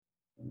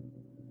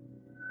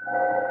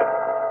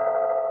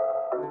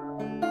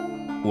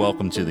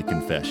Welcome to The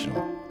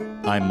Confessional.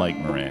 I'm Mike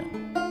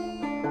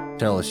Moran.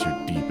 Tell us your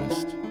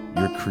deepest,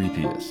 your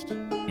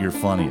creepiest, your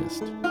funniest.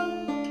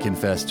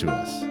 Confess to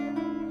us.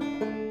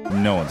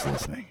 No one's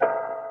listening.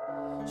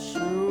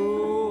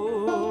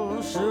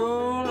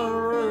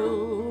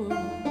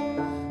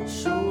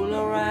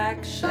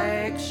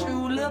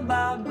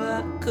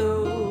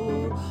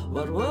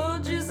 What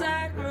would you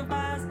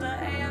sacrifice to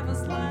have a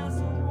slice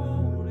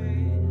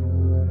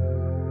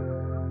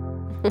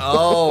of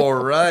All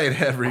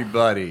right,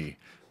 everybody.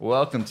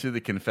 Welcome to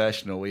The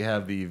Confessional. We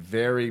have the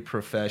very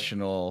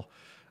professional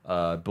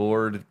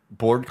clapboard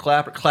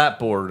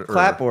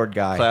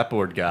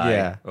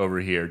guy over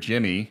here,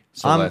 Jimmy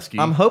Selesky.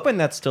 I'm hoping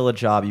that's still a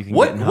job you can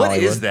get in Hollywood. What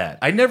is that?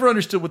 I never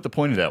understood what the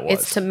point of that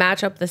was. It's to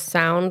match up the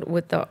sound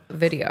with the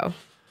video.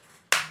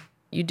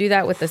 You do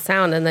that with the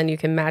sound, and then you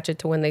can match it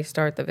to when they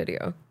start the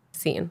video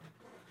scene.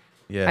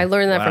 Yeah. I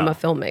learned that from a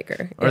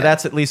filmmaker. Or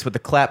that's at least what the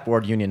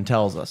clapboard union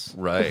tells us.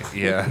 Right,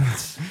 yeah.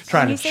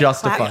 Trying to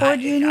justify.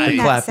 Clapboard union?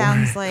 That clapboard.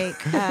 sounds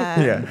like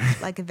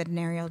like a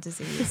venereal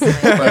disease.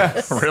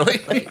 Really?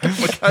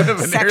 What kind of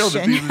venereal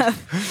Section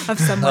disease? of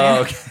somewhere.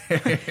 Oh,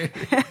 okay.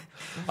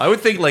 I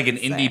would think like an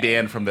indie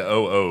band from the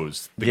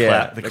OOs,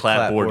 the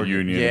clapboard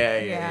union.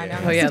 Yeah, no,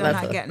 I'm still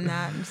not getting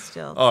that. I'm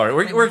still. All right,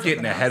 we're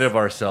getting ahead of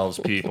ourselves,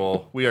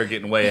 people. We are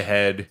getting way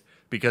ahead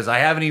because I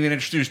haven't even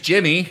introduced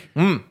Jimmy.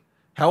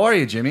 How are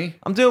you, Jimmy?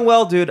 I'm doing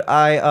well, dude.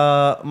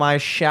 My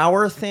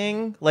shower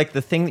thing, like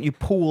the thing that you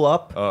pull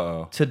up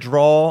to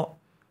draw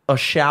a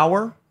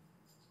shower,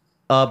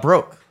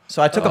 broke.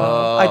 So I took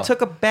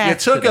a bath. You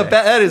took today. a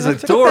bath. That is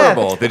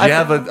adorable. Did you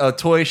have a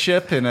toy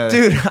ship and a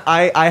Dude,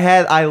 I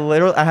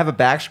have a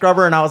back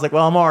scrubber, and I was like,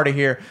 well, I'm already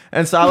here,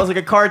 and so I was like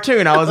a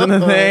cartoon. I was in the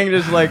thing,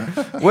 just like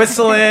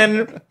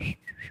whistling,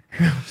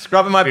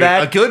 scrubbing my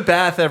back. A good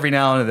bath every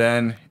now and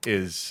then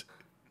is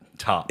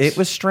tops. It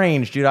was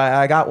strange, dude.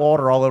 I got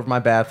water all over my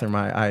bathroom.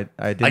 I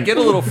didn't. I get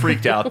a little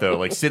freaked out though,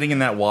 like sitting in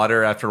that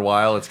water after a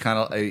while. It's kind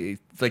of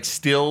it's like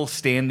still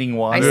standing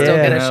water. I still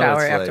get a you know?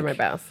 shower It's after like- my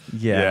bath.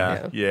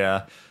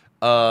 Yeah.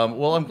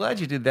 Well, I'm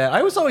glad you did that.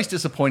 I was always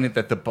disappointed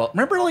that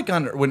remember like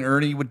when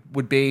Ernie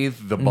would bathe,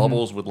 the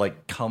bubbles would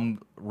like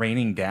come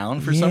raining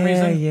down for some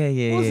reason.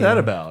 Yeah. What was that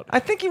about? I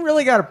think you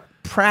really got to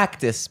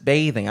practice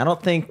bathing. I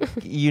don't think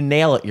you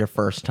nail it your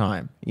first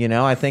time. You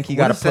know, I think you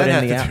got to put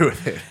in the have to do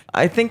with it?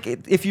 I think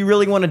if you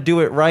really want to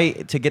do it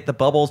right to get the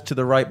bubbles to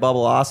the right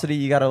bubbleosity,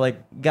 you got to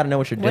know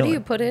what you're doing. What do you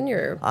put in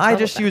your? I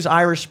just use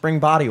Irish Spring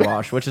body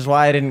wash, which is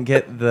why I didn't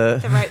get the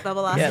right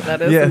bubbleosity. Yeah,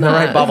 that is the not.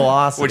 right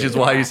bubbleosity. Which is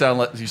why you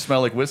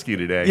smell like whiskey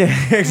today.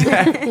 Yeah,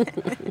 exactly.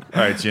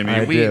 All right, Jimmy.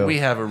 I do. We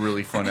have a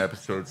really fun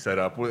episode set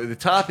up. The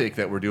topic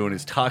that we're doing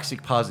is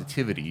toxic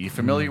positivity. You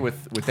familiar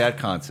with that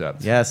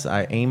concept? Yes,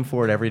 I aim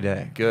for it every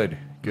day. Good.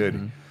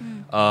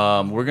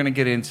 We're going to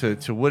get into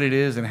what it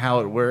is and how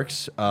it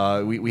works.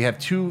 We have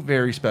two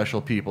very special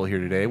people here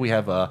today. We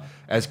have,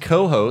 as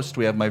co-host,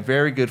 we have my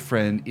very good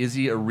friend,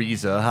 Izzy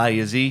Ariza. Hi,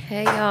 Izzy.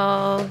 Hey,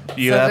 y'all. Good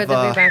to be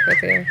back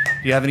with you.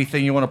 Do you have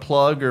anything you want to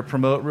plug or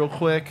promote real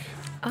quick?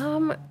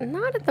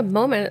 Not at the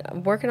moment.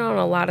 I'm working on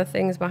a lot of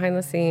things behind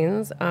the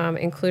scenes,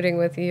 including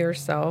with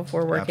yourself.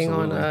 We're working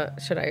on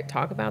should I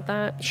talk about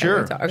that?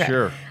 Sure, Okay.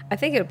 sure. I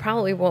think it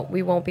probably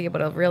we won't be able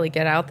to really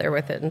get out there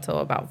with it until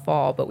about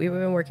fall, but we've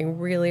been working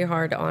really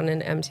hard on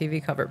an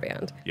MTV cover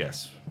band.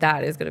 Yes.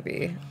 That is going to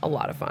be a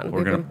lot of fun.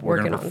 We're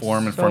going to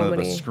perform in front of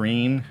the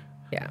screen.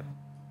 Yeah.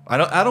 I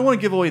don't want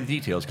to give away the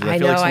details because I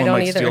feel know, like someone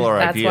might either. steal our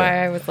That's idea.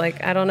 why I was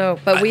like, I don't know.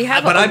 But we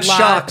have But I'm lot.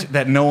 shocked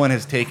that no one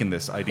has taken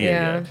this idea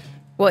yet.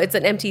 Well, it's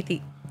an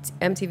MTV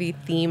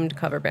themed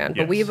cover band,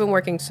 but Yes. we've been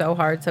working so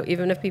hard. So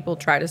even if people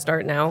try to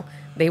start now,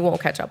 they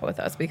won't catch up with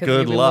us because Good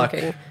we've been luck.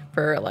 working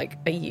for like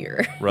a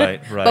year. Right.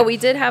 But we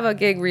did have a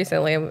gig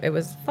recently, and it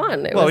was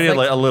fun. It Well, was we had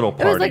like a little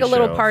party It was like a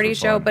little show party for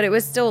show, fun. but it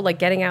was still like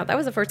getting out. That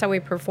was the first time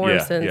we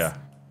performed since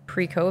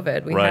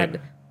pre-COVID. We Right.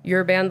 had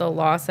your band, The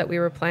Lost, that we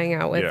were playing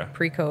out with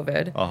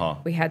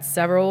pre-COVID. We had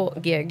several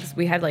gigs.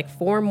 We had like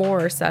 4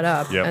 more set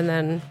up, and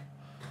then,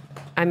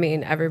 I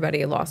mean,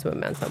 everybody lost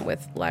momentum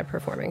with live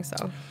performing.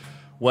 So,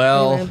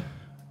 well,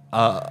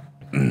 I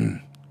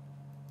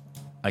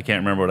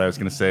can't remember what I was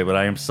going to say, but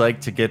I am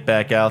psyched to get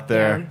back out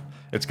there. Yeah.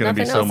 It's going to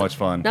be so much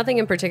fun. Nothing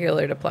in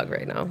particular to plug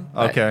right now.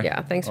 But Okay.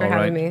 Yeah. Thanks for All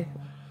having right. me.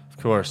 Of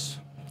course.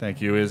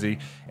 Thank you, Izzy.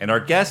 And our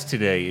guest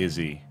today,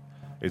 Izzy,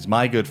 is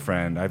my good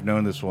friend. I've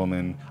known this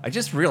woman. I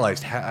just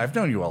realized I've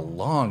known you a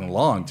long,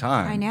 long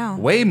time. I know.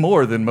 Way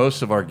more than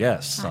most of our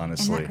guests,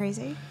 honestly. Isn't that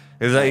crazy?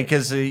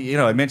 Because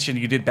I mentioned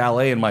you did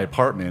ballet in my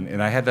apartment,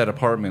 and I had that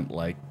apartment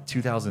like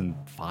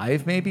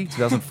 2005, maybe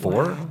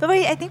 2004. But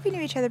wait, I think we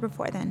knew each other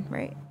before then,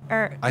 right?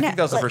 Or I think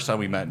that was the first time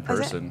we met in was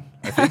it? person.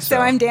 I think so.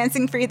 So I'm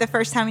dancing for you the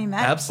first time we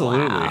met?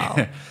 Absolutely.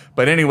 Wow.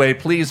 But anyway,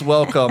 please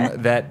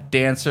welcome that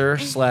dancer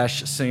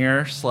slash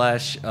singer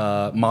slash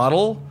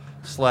model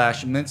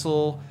slash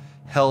mental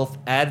health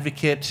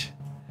advocate,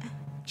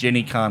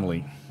 Jenny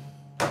Conley.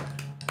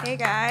 Hey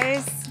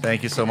guys.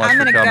 Thank you so much I'm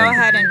for gonna coming. go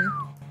ahead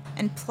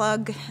and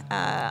plug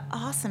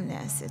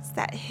awesomeness. It's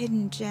that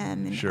hidden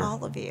gem in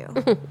all of you.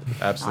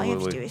 Absolutely. All you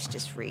have to do is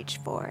just reach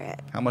for it.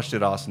 How much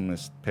did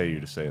awesomeness pay you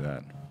to say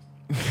that?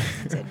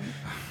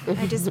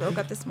 I just woke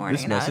up this morning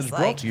This and I message was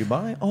brought like, to you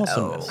by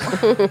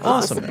Awesomeness.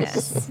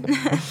 awesomeness.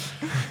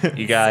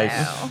 You guys,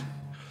 So-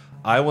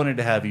 I wanted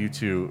to have you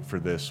two for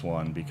this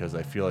one because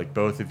I feel like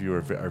both of you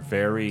are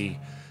very,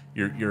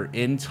 you're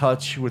in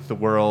touch with the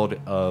world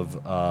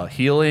of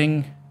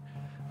healing,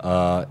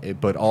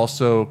 but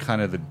also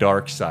kind of the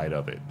dark side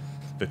of it,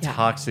 the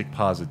toxic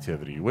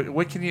positivity.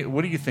 What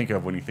do you think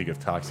of when you think of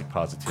toxic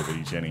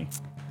positivity, Jenny?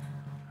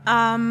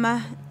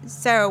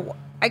 So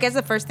I guess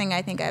the first thing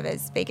I think of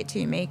is fake it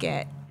till you make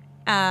it.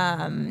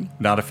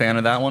 Not a fan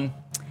of that one?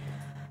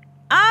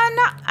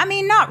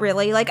 Not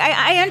really. Like,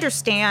 I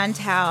understand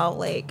how,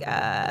 like,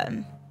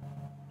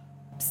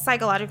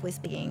 psychologically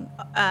speaking,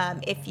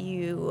 if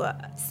you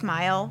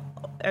smile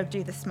or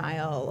do the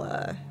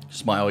smile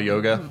Smile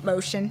yoga?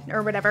 motion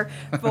or whatever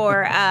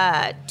for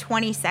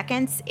 20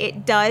 seconds,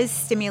 it does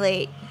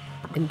stimulate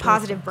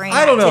positive brain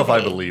I don't know if I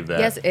activity. believe that.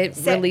 Yes, it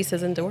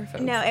releases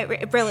endorphins. No,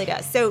 it really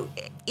does. So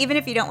even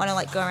if you don't want to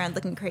like go around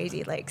looking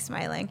crazy, like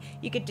smiling,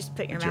 you could just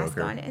put your mask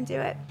Joker. on and do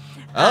it.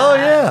 Oh,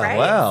 yeah. Right?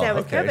 Wow. So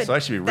with Okay, COVID, so I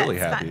should be really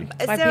that's happy. fine.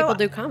 That's why So people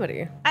do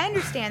comedy. I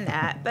understand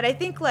that, but I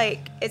think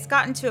like it's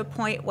gotten to a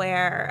point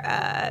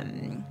where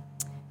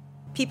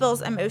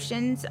people's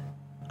emotions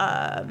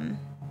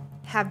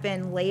have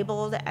been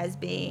labeled as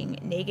being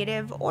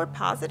negative or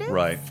positive.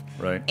 Right.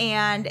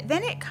 And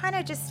then it kind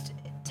of just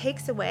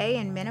takes away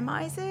and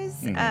minimizes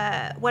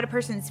what a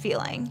person's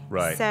feeling.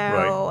 Right, So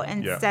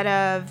right, yeah. instead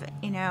of,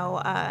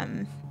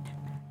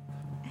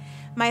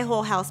 my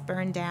whole house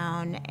burned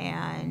down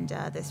and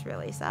this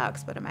really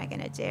sucks, what am I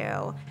going to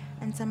do?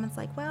 And someone's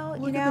like, well,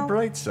 Look at the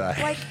bright side.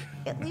 like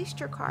at least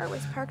your car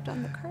was parked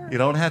on the curb. You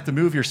don't have to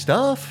move your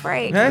stuff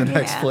Right. to the yeah.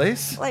 next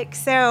place. Like,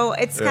 so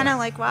it's kind of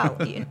like, wow,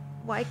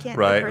 why can't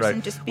Right, the person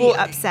right. just be Well,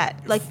 upset?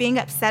 Like being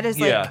upset is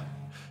like,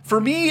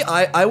 For me,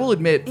 I will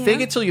admit, Yeah.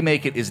 fake it till you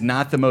make it is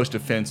not the most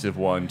offensive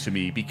one to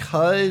me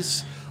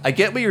because I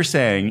get what you're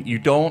saying. You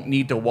don't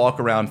need to walk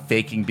around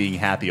faking being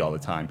happy all the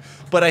time.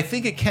 But I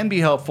think it can be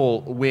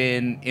helpful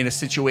when in a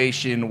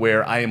situation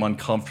where I am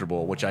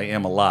uncomfortable, which I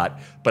am a lot,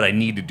 but I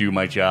need to do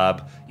my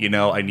job.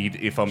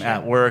 If I'm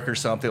at work or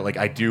something, like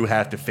I do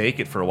have to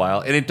fake it for a while.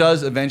 And it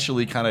does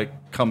eventually kind of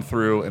come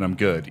through and I'm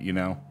good,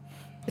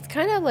 It's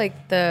kind of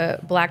like the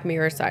Black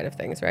Mirror side of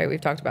things, right? We've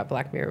talked about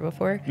Black Mirror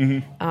before.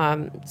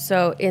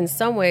 So in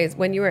some ways,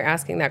 when you were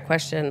asking that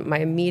question, my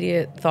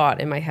immediate thought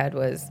in my head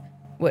was,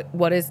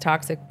 what is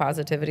toxic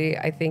positivity?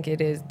 I think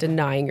it is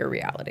denying your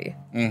reality.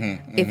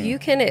 If you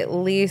can at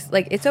least,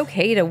 like, it's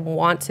okay to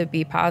want to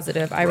be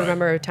positive. I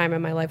remember a time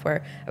in my life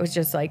where I was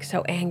just like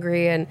so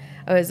angry and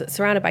I was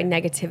surrounded by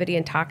negativity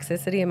and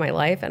toxicity in my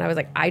life. And I was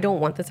like, I don't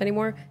want this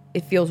anymore.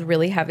 It feels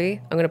really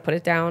heavy. I'm going to put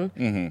it down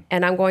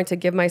and I'm going to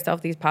give myself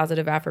these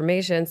positive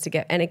affirmations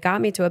and it got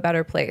me to a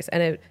better place.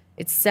 And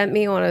it sent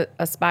me on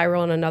a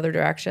spiral in another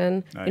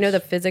direction. Nice. You know, the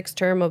physics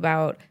term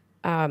about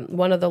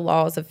one of the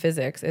laws of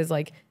physics is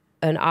like,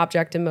 an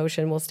object in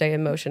motion will stay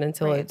in motion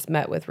until it's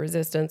met with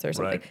resistance or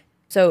something. Right.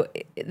 So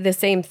the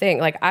same thing,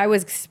 like I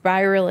was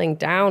spiraling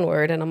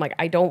downward and I'm like,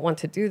 I don't want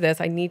to do this.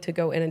 I need to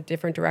go in a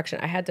different direction.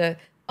 I had to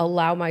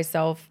allow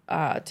myself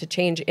to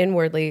change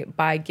inwardly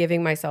by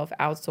giving myself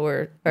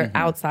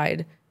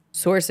outside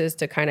sources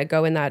to kind of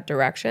go in that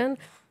direction.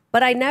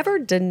 But I never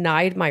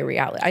denied my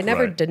reality. I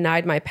never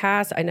denied my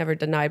past. I never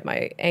denied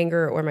my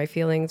anger or my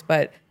feelings.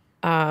 But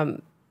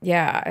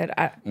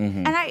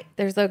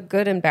there's a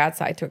good and bad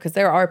side to it because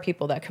there are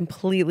people that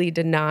completely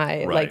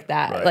deny like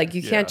that. Right. Like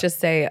you can't just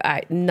say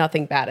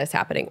nothing bad is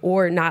happening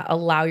or not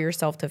allow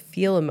yourself to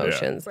feel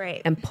emotions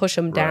and push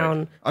them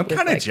down. I'm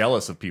kind of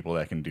jealous of people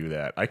that can do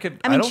that. I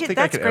don't think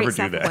I could ever do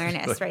that. That's great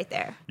self-awareness right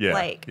there. Yeah,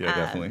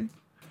 definitely.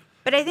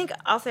 But I think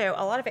also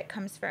a lot of it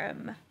comes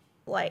from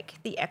like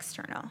the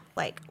external,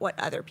 like what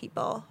other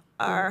people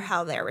are,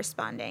 how they're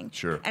responding.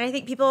 Sure. And I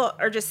think people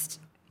are just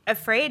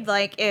afraid,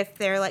 like if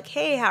they're like,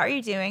 hey, how are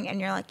you doing?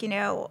 And you're like,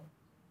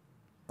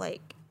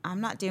 like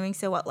I'm not doing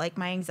so well. Like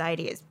my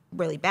anxiety is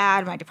really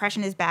bad. My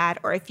depression is bad.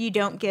 Or if you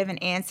don't give an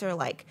answer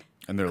like,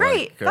 and they're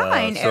great, like,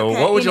 fine. So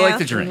okay, what would you like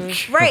to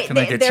drink? Right. Can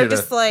I get They're you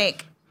just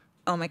like,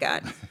 oh my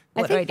God. I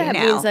What do I think do that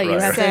now? means that you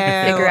have to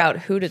So- figure out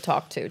who to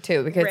talk to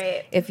too, because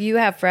if you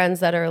have friends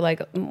that are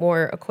like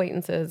more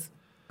acquaintances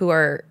who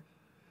are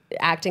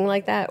acting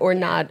like that or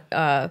not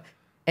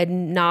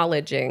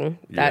acknowledging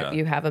that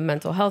you have a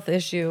mental health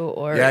issue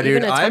or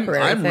even a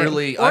temporary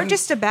thing. Or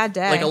just a bad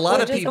day. Like a lot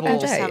Or of just people,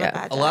 just have a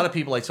bad a day. lot of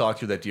people I talk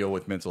to that deal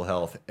with mental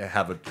health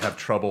have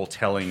trouble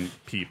telling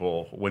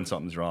people when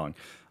something's wrong.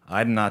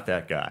 I'm not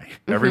that guy.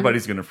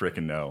 Everybody's gonna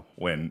frickin' know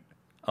when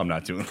I'm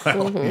not doing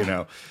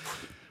well,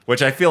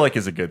 which I feel like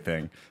is a good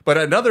thing. But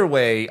another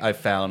way I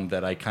found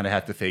that I kind of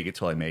have to fake it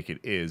till I make it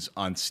is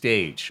on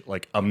stage.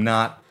 Like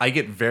I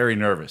get very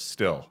nervous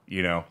still,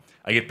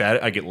 I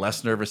get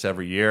less nervous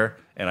every year,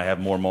 and I have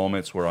more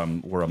moments where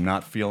I'm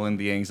not feeling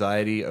the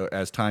anxiety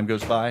as time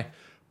goes by.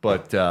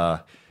 But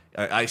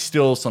I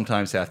still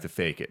sometimes have to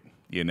fake it,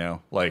 You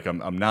know, like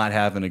I'm not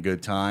having a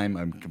good time.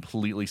 I'm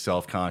completely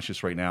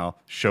self-conscious right now.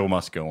 Show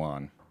must go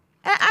on.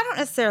 I don't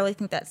necessarily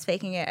think that's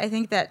faking it. I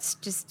think that's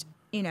just,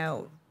 you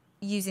know,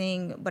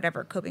 using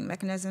whatever coping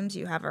mechanisms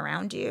you have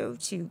around you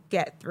to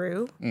get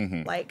through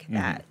like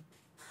that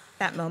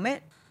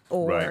moment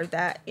or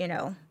that, you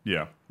know,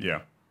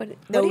 But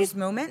those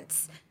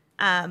moments.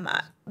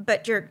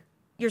 But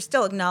you're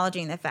still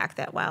acknowledging the fact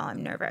that, wow,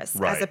 I'm nervous,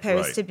 as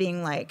opposed to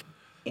being like,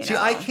 you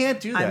know, I can't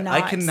do that.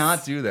 I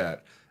cannot do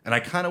that. And I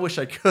kind of wish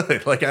I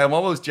could. Like, I'm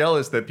almost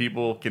jealous that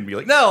people can be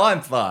like, no, I'm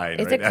fine.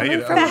 Is right it now, coming you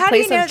know? from a how do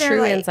you place know of they're, true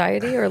like-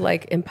 anxiety or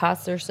like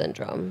imposter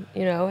syndrome?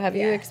 You know, have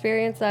you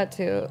experienced that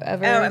too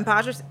ever? Oh,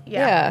 imposters.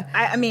 Yeah.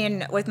 I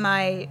mean, with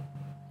my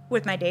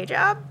day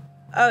job.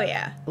 Oh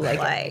yeah. Like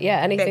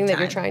anything big that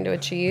you're time. trying to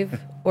achieve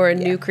or a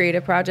new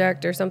creative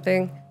project or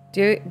something.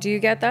 Do you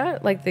get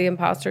that, like the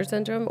imposter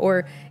syndrome,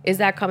 or is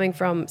that coming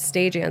from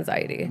stage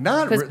anxiety?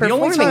 Not because the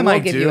only time will I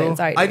give you do.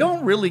 anxiety. I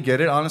don't really get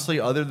it honestly,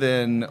 other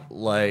than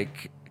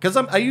like because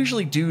I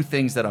usually do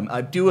things that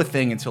I do a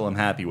thing until I'm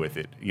happy with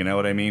it. You know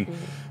what I mean?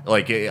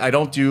 Like I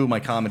don't do my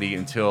comedy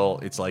until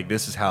it's like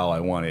this is how I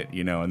want it,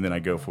 you know, and then I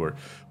go for it.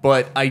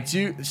 But I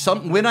do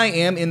when I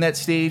am in that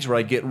stage where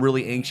I get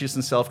really anxious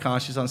and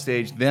self-conscious on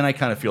stage, then I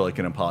kind of feel like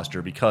an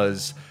imposter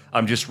because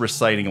I'm just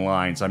reciting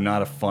lines. I'm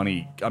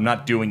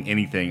not doing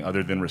anything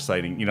other than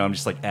reciting. You know, I'm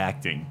just like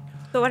acting.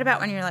 But what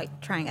about when you're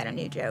like trying out a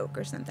new joke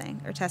or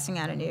something, or testing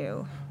out a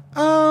new?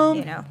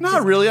 You know,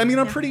 not really. I mean,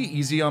 I'm pretty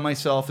easy on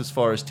myself as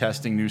far as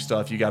testing new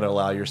stuff. You got to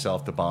allow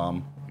yourself to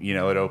bomb. You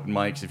know, at open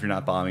mics. If you're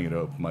not bombing at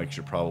open mics,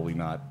 you're probably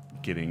not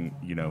getting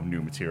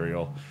new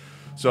material.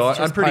 So I'm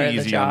just part pretty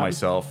of the easy on job.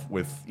 myself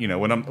with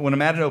when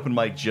I'm at an open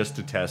mic just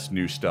to test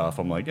new stuff.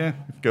 I'm like, if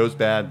it goes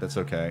bad, that's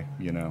okay.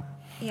 You know.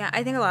 Yeah,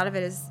 I think a lot of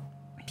it is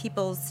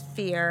people's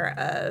fear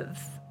of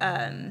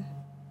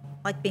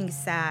like being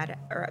sad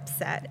or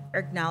upset or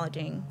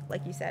acknowledging,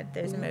 like you said,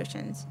 those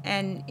emotions.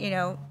 And,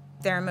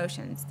 their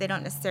emotions, they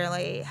don't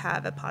necessarily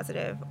have a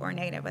positive or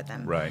negative with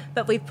them. Right.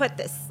 But we put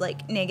this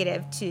like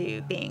negative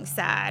to being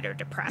sad or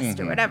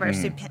depressed or whatever.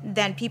 So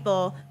then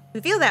people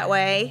who feel that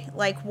way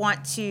like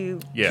want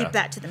to keep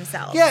that to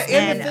themselves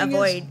and the thing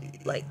avoid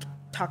like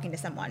talking to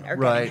someone or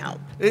getting help.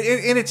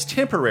 And it's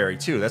temporary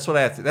too. That's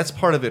what that's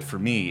part of it for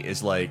me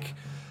is like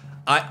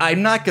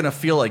I'm not going to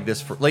feel like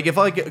this for like if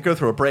I go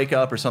through a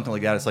breakup or something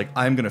like that, it's like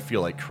I'm going to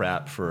feel like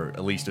crap for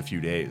at least a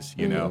few days,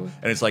 you know?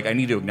 And it's like I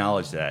need to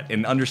acknowledge that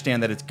and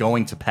understand that it's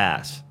going to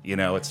pass. You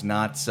know, it's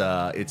not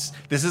this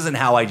isn't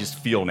how I just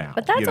feel now.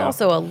 But that's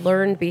also a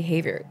learned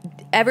behavior.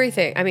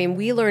 Everything. I mean,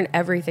 we learn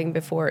everything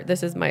before.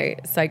 This is my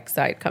psych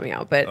side coming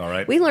out,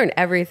 but we learn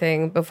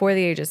everything before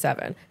the age of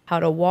 7. How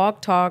to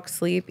walk, talk,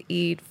 sleep,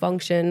 eat,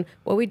 function,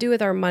 what we do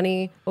with our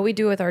money, what we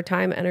do with our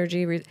time,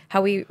 energy,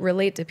 how we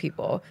relate to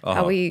people,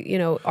 how we,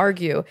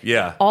 argue.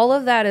 Yeah. All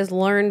of that is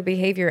learned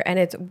behavior, and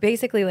it's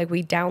basically like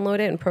we download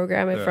it and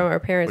program it from our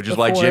parents. Which is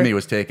why Jimmy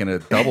was taking a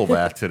double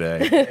bath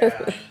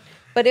today.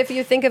 But if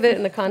you think of it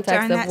in the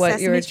context Darn of that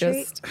what you were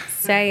Sesame just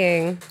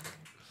saying,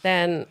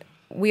 then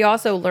we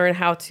also learn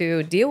how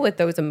to deal with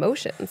those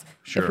emotions.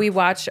 Sure. If we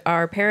watch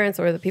our parents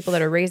or the people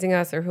that are raising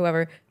us or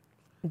whoever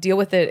deal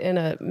with it in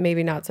a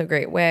maybe not so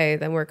great way,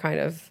 then we're kind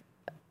of,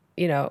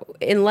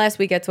 unless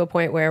we get to a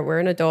point where we're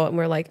an adult and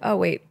we're like, oh,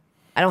 wait,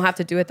 I don't have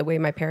to do it the way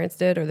my parents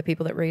did or the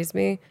people that raised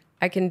me.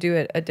 I can do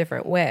it a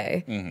different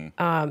way.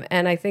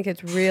 And I think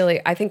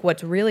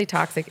what's really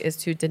toxic is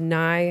to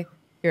deny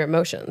your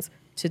emotions,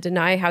 to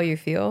deny how you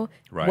feel.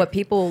 Right. What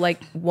people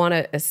want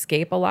to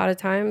escape a lot of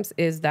times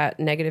is that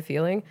negative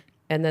feeling.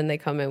 And then they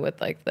come in with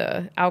like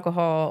the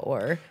alcohol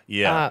or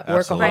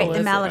workaholism. Right, the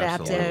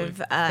Absolutely.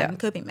 maladaptive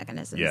coping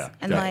mechanisms. Yeah,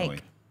 and definitely.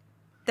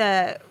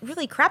 The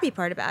really crappy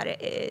part about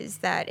it is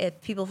that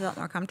if people felt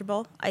more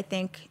comfortable, I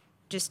think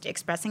just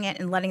expressing it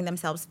and letting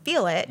themselves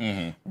feel it,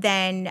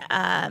 then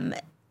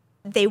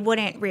they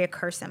wouldn't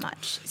reoccur so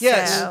much.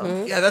 Yes.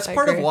 So, Yeah, that's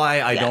part of agree.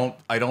 why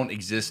I don't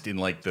exist in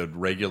like the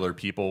regular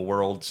people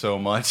world so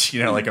much.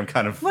 Like I'm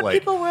kind of what like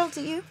people world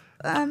do you?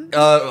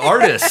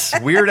 Artists,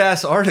 weird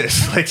ass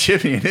artists like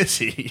Jimmy and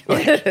Izzy.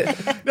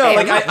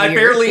 I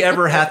barely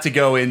ever have to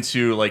go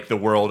into like the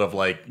world of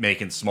like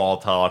making small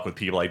talk with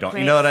people I don't.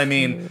 You know what I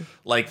mean?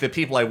 Like the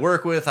people I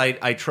work with,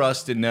 I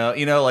trust and know.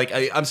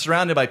 I'm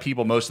surrounded by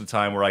people most of the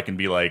time where I can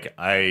be like,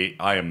 I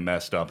am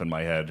messed up in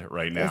my head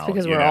right now. That's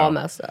because we're all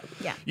messed up.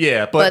 Yeah.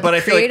 Yeah, but I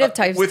feel creative like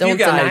types with don't you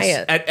guys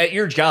deny it. at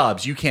your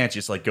jobs, you can't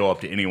just like go up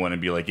to anyone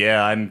and be like,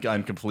 "Yeah, I'm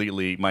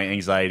completely my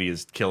anxiety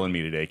is killing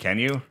me today." Can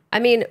you? I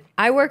mean,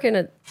 I work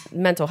in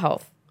mental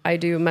health. I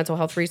do mental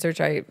health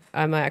research.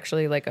 I'm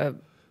actually like a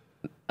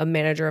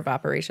manager of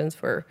operations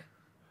for,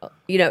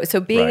 so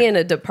being in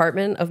a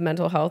department of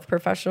mental health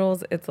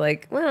professionals, it's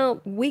like, well,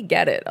 we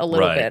get it a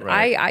little bit.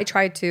 Right. I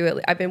try to,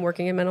 I've been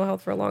working in mental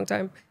health for a long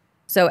time.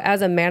 So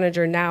as a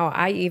manager now,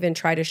 I even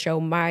try to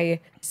show my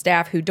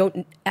staff who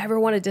don't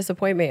ever want to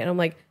disappoint me. And I'm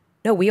like,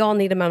 no, we all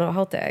need a mental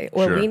health day,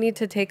 or Sure. we need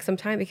to take some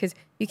time because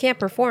you can't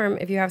perform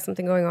if you have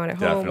something going on at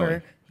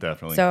home.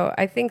 Definitely. So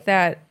I think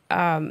that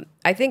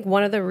I think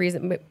one of the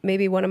reasons,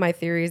 maybe one of my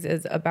theories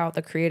is about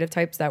the creative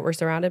types that we're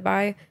surrounded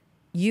by,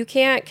 you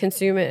can't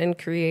consume it and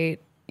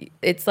create.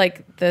 It's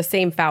like the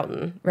same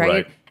fountain,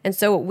 right? And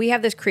so we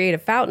have this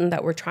creative fountain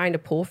that we're trying to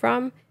pull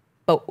from.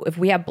 But if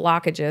we have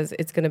blockages,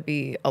 it's going to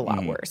be a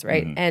lot worse,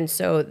 right? And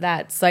so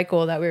that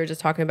cycle that we were just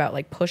talking about,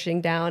 like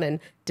pushing down and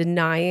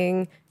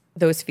denying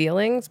those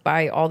feelings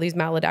by all these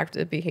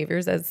maladaptive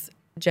behaviors, as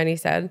Jenny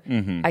said,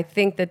 I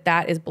think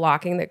that is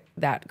blocking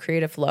that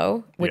creative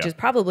flow, which is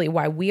probably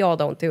why we all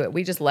don't do it.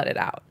 We just let it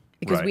out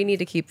because we need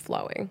to keep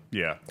flowing.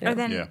 Or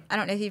then I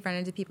don't know if you've run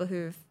into people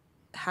who've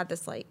had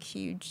this like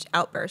huge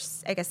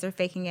outbursts. I guess they're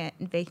faking it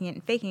and faking it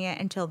and faking it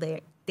until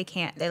they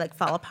can't. They like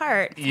fall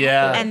apart.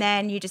 Yeah. And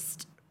then you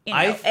just... You know,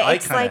 I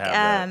it's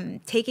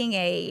like taking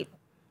a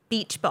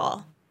beach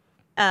ball,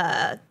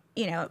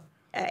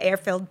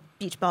 air-filled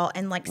beach ball,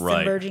 and like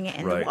submerging it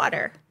in the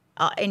water.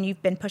 And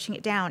you've been pushing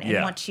it down,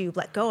 and once you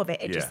let go of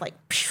it, it just like,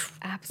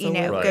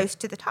 goes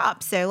to the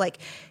top. So like,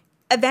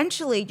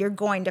 eventually you're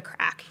going to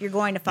crack. You're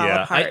going to fall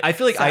apart. I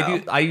feel like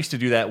I used to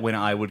do that when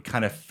I would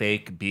kind of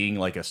fake being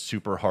like a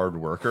super hard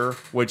worker,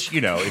 which,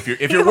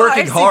 if you're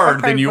working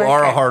hard, then you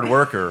are a hard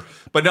worker.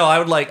 But no, I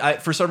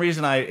would for some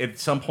reason, at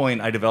some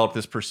point I developed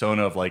this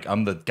persona of like,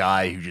 I'm the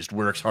guy who just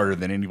works harder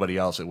than anybody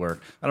else at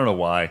work. I don't know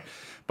why.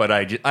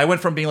 But I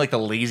went from being like the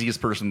laziest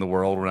person in the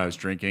world when I was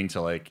drinking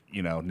to like,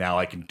 now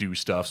I can do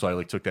stuff. So I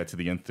like took that to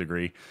the nth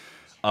degree.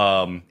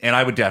 And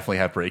I would definitely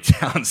have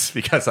breakdowns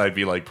because I'd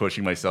be like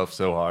pushing myself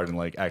so hard and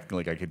like acting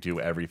like I could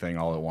do everything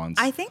all at once.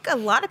 I think a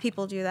lot of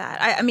people do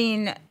that. I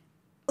mean,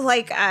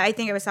 like I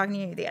think I was talking to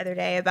you the other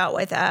day about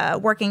with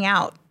working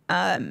out.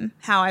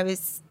 How I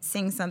was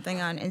seeing something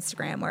on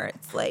Instagram where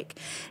it's like,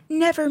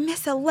 never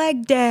miss a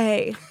leg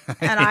day.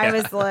 And I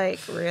was like,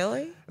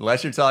 really?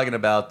 Unless you're talking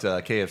about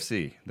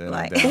KFC. Then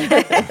I'm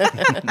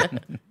down.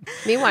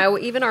 Meanwhile,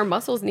 even our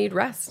muscles need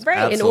rest.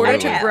 Right. In order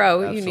to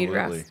grow, you need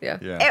rest.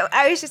 Yeah.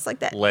 I was just like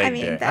that. Leg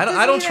day.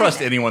 I don't trust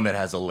anyone that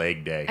has a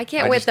leg day. I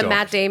can't wait the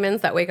Matt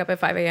Damons that wake up at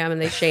 5 a.m. and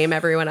they shame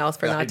everyone else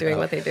for not doing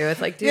what they do. It's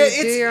like, do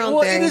your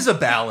own thing. It is a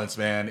balance,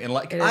 man. And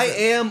like, I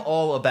am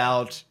all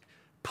about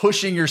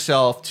pushing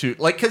yourself to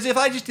like, because if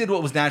I just did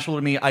what was natural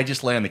to me, I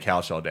just lay on the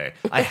couch all day.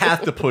 I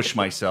have to push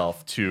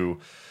myself to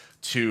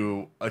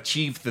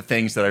achieve the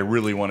things that I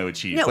really want to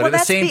achieve. But at the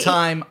same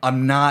time,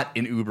 I'm not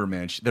an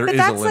Ubermensch. There is a limit.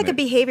 But that's like a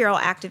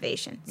behavioral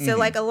activation. So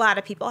like a lot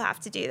of people have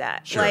to do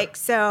that. Sure. Like,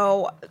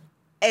 so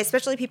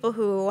especially people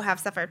who have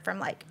suffered from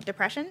like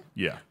depression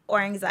or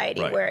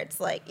anxiety, where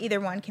it's like either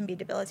one can be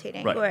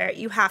debilitating, where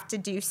you have to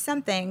do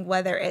something,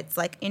 whether it's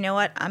like, you know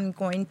what, I'm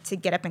going to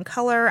get up in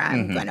color,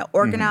 I'm going to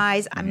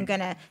organize, I'm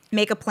going to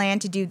make a plan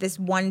to do this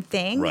one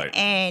thing.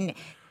 And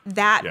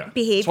that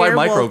behavior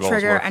will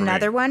trigger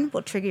another one,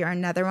 will trigger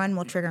another one,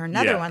 will trigger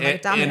another one, like a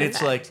domino and it's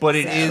effect. like, but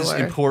it is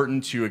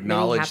important to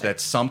acknowledge that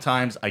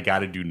sometimes I got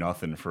to do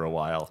nothing for a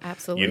while.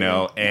 Absolutely.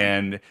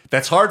 And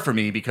that's hard for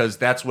me because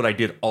that's what I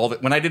did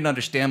when I didn't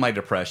understand my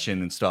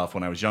depression and stuff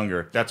when I was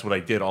younger. That's what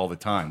I did all the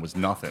time was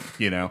nothing,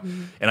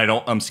 and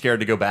I'm scared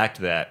to go back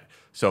to that.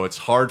 So it's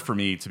hard for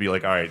me to be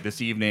like, all right,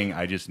 this evening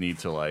I just need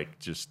to like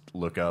just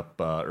look up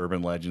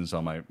urban legends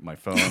on my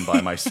phone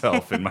by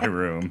myself in my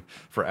room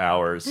for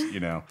hours,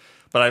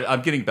 But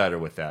I'm getting better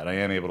with that. I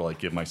am able to like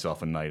give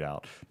myself a night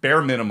out.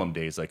 Bare minimum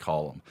days, I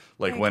call them.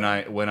 Like when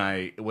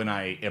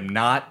I am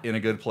not in a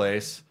good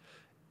place,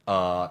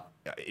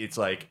 it's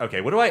like,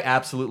 okay, what do I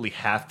absolutely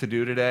have to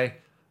do today?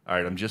 All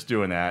right, I'm just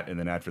doing that, and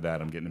then after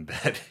that, I'm getting in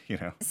bed,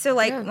 So,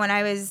 like, when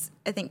I was,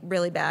 I think,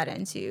 really bad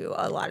into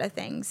a lot of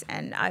things,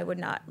 and I would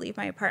not leave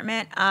my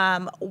apartment,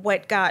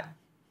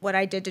 what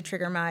I did to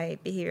trigger my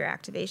behavior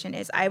activation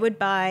is I would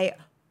buy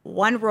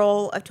one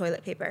roll of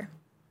toilet paper.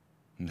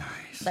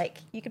 Nice. Like,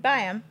 you could buy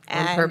them.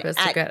 On purpose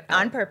to get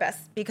out. On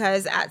purpose,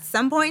 because at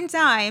some point in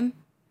time,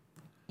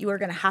 you are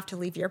going to have to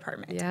leave your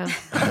apartment. Yeah,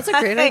 that's a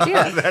great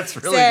idea. That's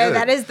really good. So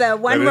that is the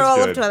one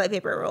roll of toilet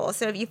paper rule.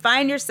 So if you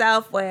find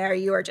yourself where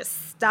you are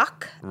just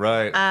stuck,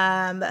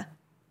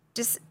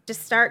 just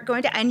start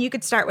going to, and you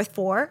could start with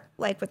 4,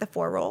 like with the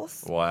 4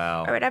 rolls.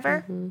 Wow. Or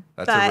whatever.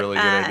 That's a really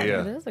good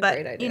idea. It is a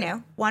great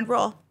idea. One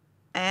roll,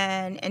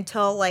 and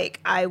until like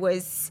I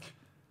was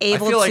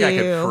able to, I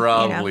could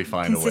probably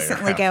find a way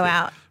consistently go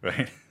out.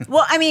 Right.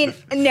 Well, I mean,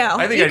 no.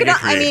 I think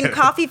I mean,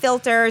 coffee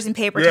filters and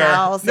paper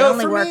towels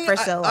only work for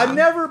so long. I've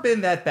never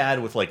been that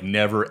bad with like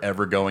never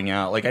ever going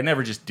out. Like I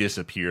never just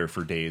disappear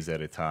for days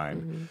at a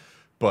time.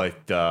 But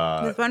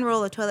with one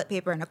roll of toilet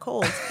paper and a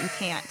cold, you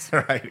can't.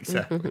 Right,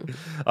 exactly.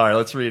 All right,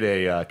 let's read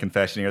a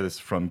confession here. This is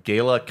from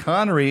Gayla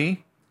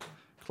Connery,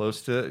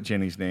 close to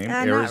Jenny's name,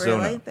 Arizona.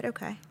 Not really, but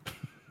okay.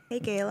 Hey,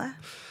 Gayla.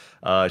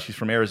 She's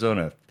from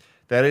Arizona.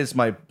 That is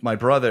my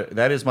brother.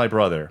 That is my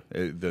brother,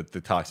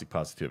 the toxic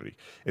positivity.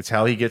 It's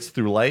how he gets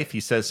through life. He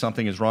says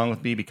something is wrong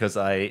with me because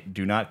I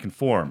do not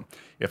conform.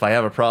 If I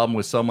have a problem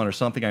with someone or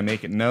something, I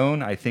make it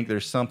known. I think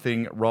there's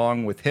something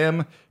wrong with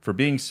him for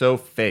being so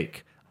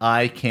fake.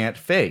 I can't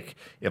fake.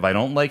 If I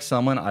don't like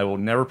someone, I will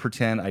never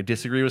pretend. I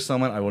disagree with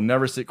someone, I will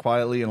never sit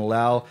quietly and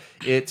allow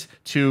it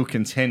to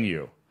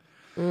continue.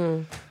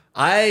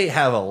 I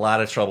have a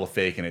lot of trouble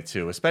faking it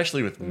too,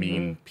 especially with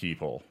mean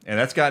people, and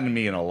that's gotten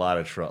me in a lot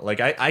of trouble. Like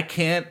I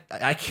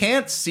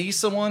can't see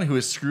someone who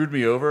has screwed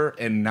me over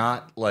and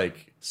not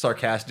like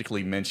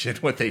sarcastically mention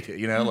what they did.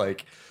 You know,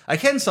 like I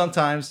can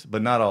sometimes,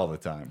 but not all the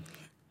time.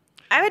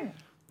 I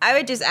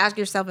would just ask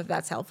yourself if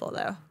that's helpful,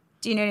 though.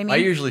 Do you know what I mean? I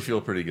usually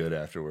feel pretty good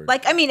afterwards.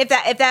 Like, I mean, if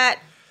that.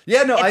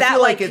 Yeah, no, if I that,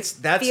 feel like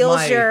that's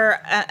your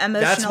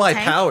emotional that's my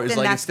tank, power. Is then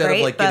like that's instead great,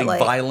 of like but,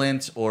 getting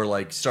violent or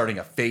like starting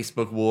a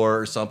Facebook war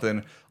or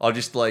something, I'll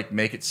just like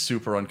make it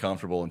super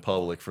uncomfortable in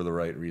public for the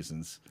right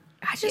reasons.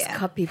 I just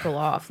cut people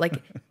off.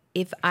 Like,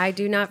 if I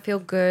do not feel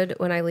good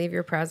when I leave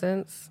your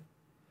presence,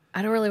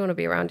 I don't really want to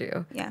be around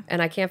you. Yeah.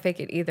 And I can't fake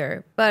it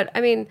either. But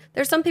I mean,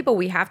 there's some people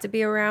we have to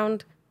be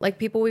around, like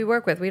people we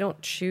work with. We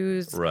don't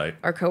choose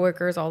our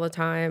coworkers all the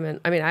time. And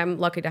I mean, I'm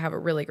lucky to have a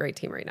really great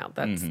team right now.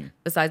 That's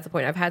besides the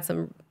point. I've had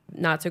some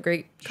not so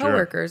great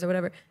coworkers or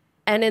whatever.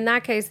 And in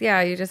that case,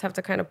 yeah, you just have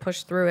to kind of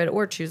push through it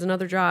or choose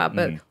another job.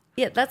 But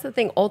yeah, that's the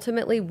thing.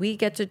 Ultimately, we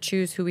get to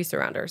choose who we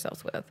surround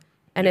ourselves with.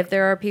 And if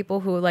there are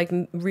people who like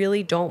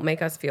really don't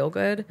make us feel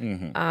good,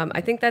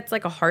 I think that's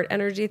like a heart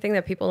energy thing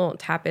that people don't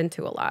tap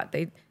into a lot.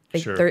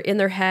 They're in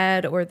their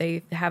head or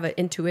they have an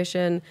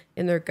intuition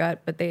in their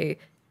gut, but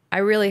I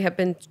really have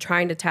been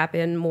trying to tap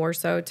in more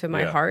so to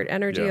my heart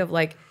energy of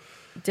like,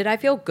 did I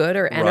feel good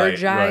or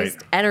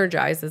energized? Right.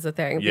 Energized is a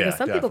thing because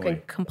some people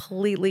definitely. can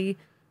completely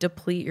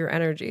deplete your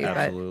energy.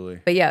 Absolutely.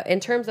 But yeah, in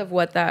terms of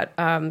what that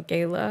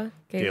Gayla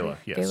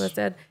yes.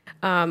 said,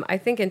 I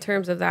think in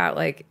terms of that,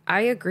 like,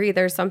 I agree.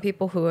 There's some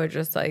people who are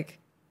just like,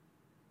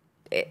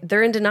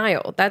 they're in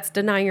denial. That's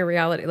denying your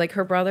reality. Like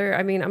her brother,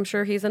 I mean, I'm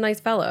sure he's a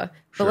nice fella,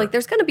 but like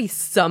there's going to be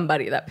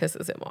somebody that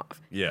pisses him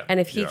off. Yeah. And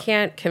if he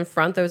can't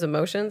confront those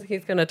emotions,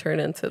 he's going to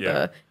turn into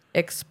the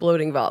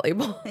exploding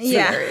volleyball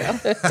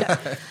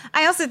scenario.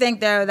 I also think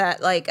though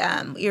that like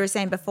you were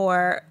saying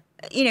before,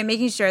 you know,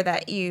 making sure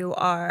that you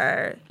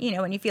are, you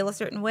know, when you feel a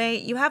certain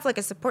way, you have like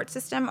a support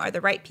system or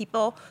the right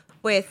people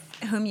with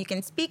whom you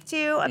can speak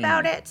to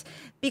about it.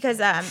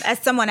 Because as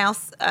someone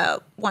else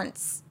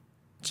once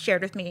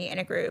shared with me in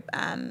a group,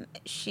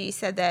 she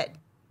said that,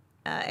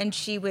 and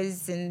she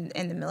was in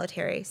the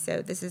military,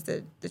 so this is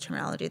the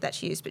terminology that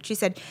she used, but she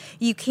said,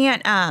 you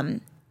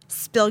can't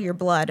spill your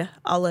blood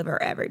all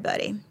over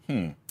everybody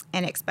and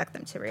expect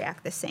them to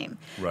react the same.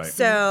 Right.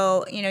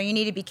 So, you know, you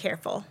need to be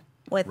careful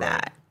with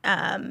that.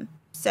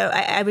 So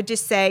I would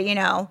just say, you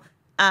know,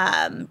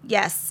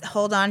 yes,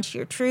 hold on to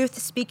your truth,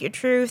 speak your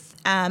truth,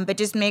 but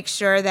just make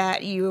sure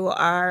that you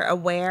are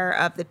aware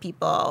of the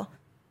people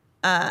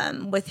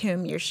with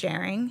whom you're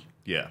sharing.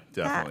 Yeah,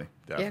 definitely.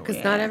 Yeah,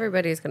 because not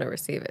everybody's going to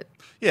receive it.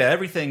 Yeah,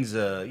 everything's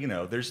you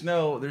know, there's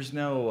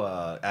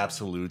no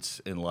absolutes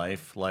in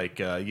life. Like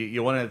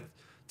you want to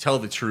tell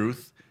the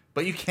truth,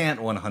 but you can't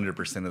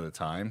 100% of the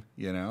time.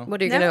 You know.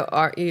 What are you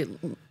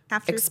going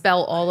to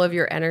expel all of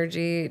your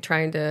energy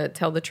trying to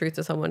tell the truth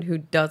to someone who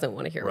doesn't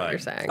want to hear what you're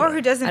saying, or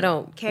who doesn't? I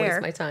don't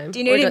care. Waste my time. Do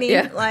you know what I mean?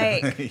 Yeah.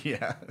 Like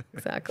yeah,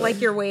 exactly.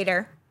 Like your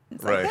waiter.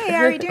 It's like, hey,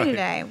 how are you doing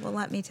today? Well,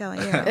 let me tell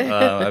you.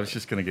 I was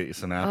just gonna get you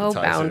some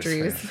appetizers.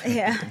 Boundaries.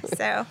 Yeah.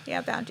 So yeah,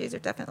 boundaries are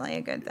definitely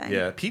a good thing.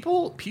 Yeah,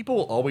 people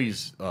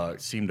always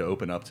seem to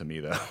open up to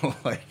me though.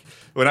 Like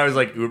when I was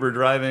like Uber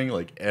driving,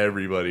 like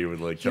everybody would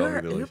like tell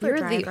me to like,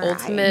 You're the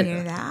ultimate I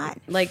knew that.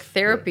 like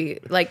therapy.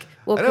 Like,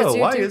 well, I know,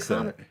 why do is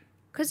that?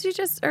 Because you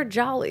just are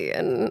jolly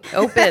and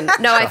open.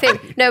 No, I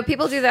think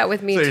people do that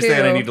with me so too. you're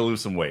saying I need to lose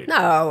some weight?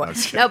 No,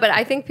 but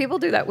I think people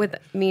do that with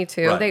me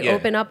too. Right, they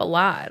open up a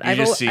lot. I've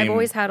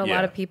always had a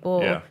lot of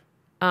people.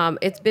 Yeah.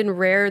 It's been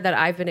rare that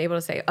I've been able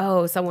to say,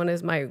 "Oh, someone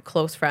is my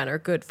close friend or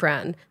good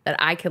friend that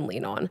I can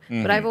lean on."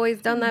 But I've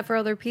always done that for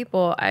other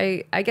people.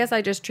 I guess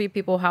I just treat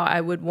people how I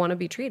would want to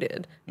be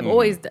treated. I've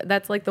always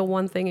that's like the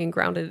one thing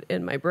grounded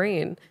in my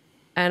brain,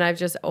 and I've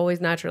just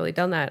always naturally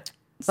done that.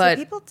 But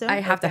people don't I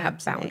have to open have up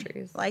to me.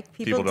 boundaries. Like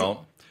people don't.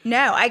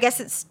 No, I guess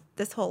it's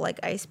this whole like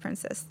ice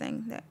princess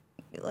thing that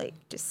like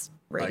just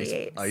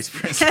radiates. Ice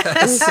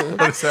princess. What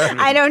does that mean?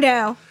 I don't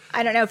know.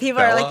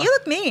 People are Bella? like, you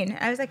look mean.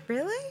 I was like,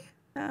 really?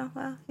 Oh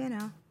well, you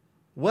know.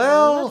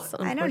 Well, That's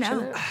I don't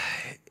know.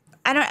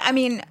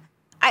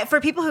 unfortunate.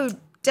 For people who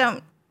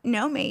don't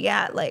know me,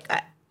 yeah, like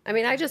I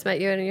mean, I just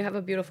met you and you have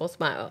a beautiful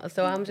smile.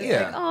 So I'm just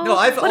like, oh, no,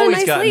 I've what always a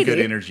nice gotten lady. good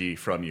energy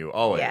from you.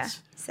 Always. yeah.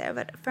 So,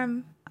 but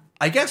from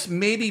I guess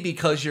maybe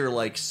because you're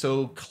like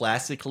so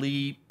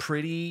classically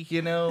pretty,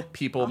 you know,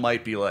 people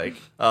might be like,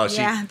 "Oh,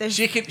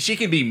 she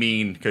can be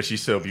mean because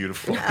she's so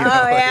beautiful." You know?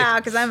 yeah,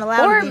 because I'm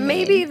allowed. Or to be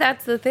maybe mean.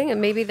 that's the thing,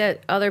 and maybe that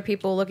other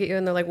people look at you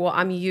and they're like, "Well,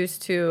 I'm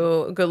used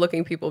to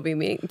good-looking people be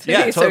mean to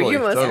Yeah, me, so totally, you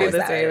must totally. be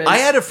the same." and I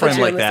had a put friend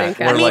you like in the same that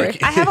where category.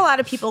 like I have a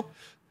lot of people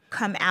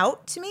come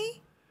out to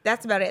me.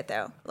 That's about it,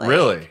 though. Like,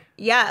 really.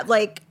 Yeah,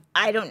 like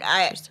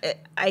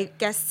I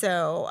guess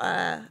so.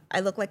 I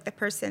look like the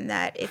person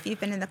that if you've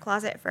been in the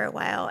closet for a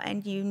while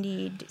and you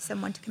need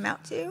someone to come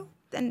out to,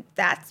 then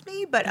that's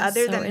me. But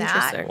other so than that,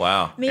 interesting.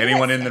 Wow. maybe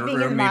Anyone that's in the being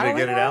room need to modeling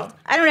get it world? out?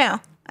 I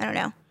don't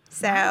know.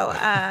 So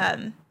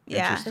yeah.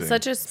 Interesting. It's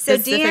such a So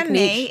specific DM niche.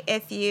 me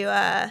if you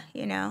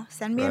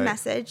send me a Right.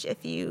 message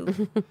if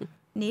you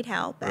need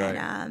help,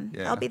 and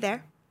I'll be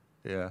there.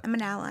 Yeah. I'm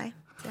an ally.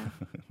 So.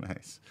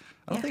 Nice.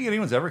 I don't think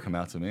anyone's ever come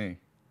out to me.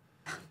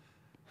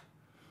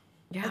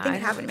 Yeah, I think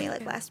it happened to me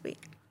like last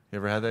week. You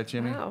ever had that,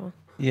 Jimmy? Wow.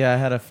 Yeah, I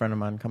had a friend of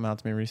mine come out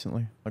to me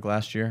recently, like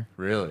last year.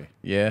 Really?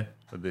 Yeah.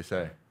 What did they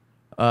say?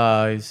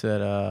 He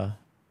said,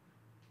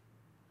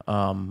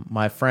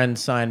 my friend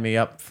signed me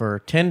up for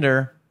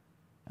Tinder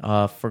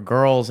for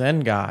girls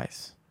and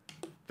guys.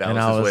 That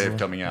was his way of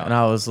coming out. And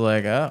I was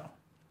like, oh.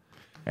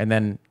 And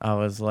then I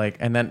was like,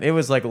 and then it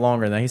was like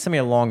longer than that. He sent me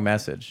a long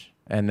message.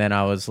 And then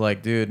I was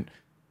like, dude,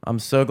 I'm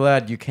so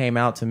glad you came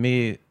out to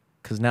me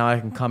because now I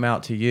can come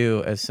out to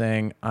you as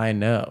saying, I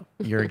know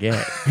you're gay.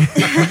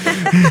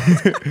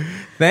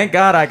 Thank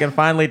God I can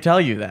finally tell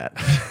you that.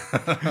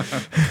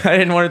 I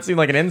didn't want it to seem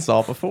like an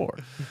insult before.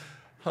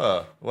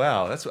 Huh.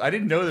 Wow. I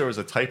didn't know there was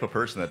a type of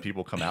person that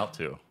people come out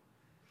to.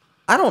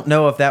 I don't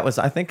know if that was,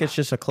 I think it's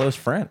just a close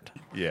friend.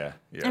 Yeah.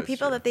 And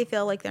people that they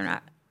feel like who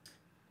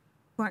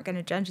aren't going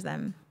to judge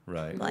them.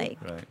 Right. Like,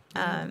 right.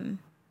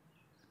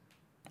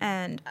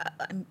 And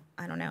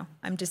I don't know.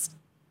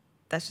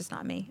 That's just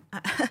not me.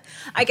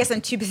 I guess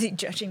I'm too busy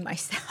judging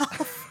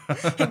myself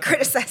and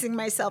criticizing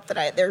myself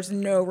that there's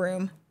no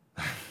room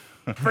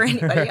for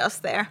anybody else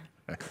there.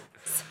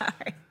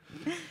 Sorry.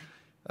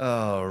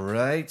 All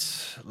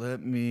right.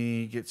 Let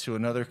me get to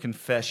another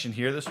confession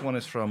here. This one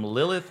is from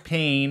Lilith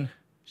Payne.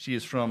 She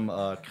is from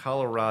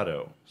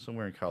Colorado,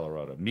 somewhere in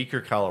Colorado,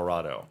 Meeker,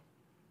 Colorado.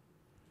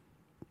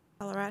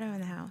 Colorado in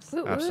the house.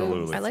 Ooh,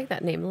 Absolutely. I like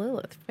that name,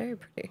 Lilith. Very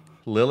pretty.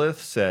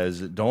 Lilith says,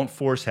 don't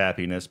force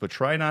happiness, but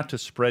try not to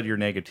spread your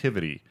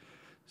negativity.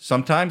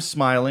 Sometimes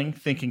smiling,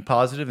 thinking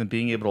positive, and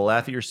being able to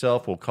laugh at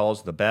yourself will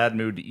cause the bad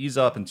mood to ease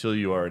up until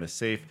you are in a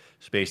safe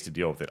space to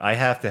deal with it. I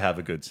have to have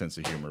a good sense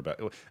of humor about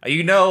it.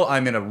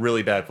 I'm in a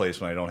really bad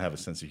place when I don't have a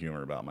sense of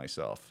humor about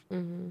myself.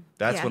 Mm-hmm.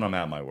 That's when I'm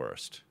at my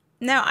worst.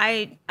 No,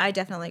 I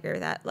definitely agree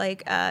with that.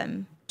 Like,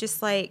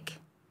 just like,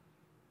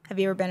 have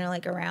you ever been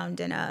like around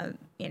in a,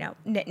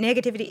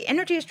 negativity?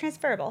 Energy is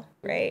transferable,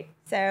 right?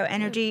 So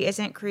energy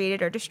isn't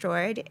created or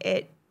destroyed.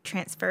 It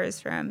transfers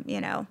from,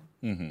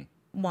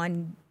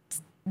 one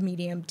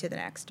medium to the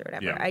next or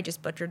whatever. Yeah. I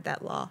just butchered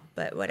that law,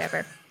 but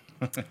whatever.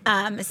 So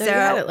you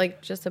had it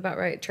like just about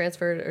right,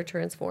 transferred or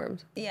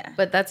transformed. Yeah.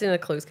 But that's in a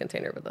closed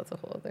container, but that's a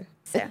whole other.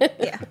 So,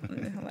 yeah,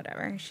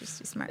 whatever. She's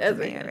too smart for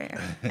me over here.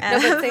 No,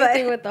 but same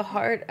thing with the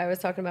heart I was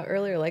talking about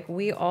earlier. Like,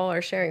 we all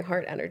are sharing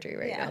heart energy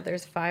right now.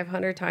 There's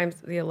 500 times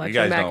the You guys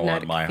electromagnetic don't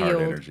want my field.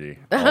 heart energy.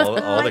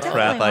 All the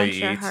crap I want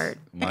your eat, heart.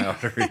 my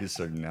arteries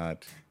are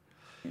not.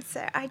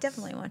 So I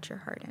definitely want your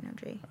heart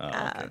energy. Oh,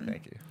 okay,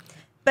 thank you.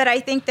 But I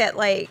think that,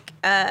 like,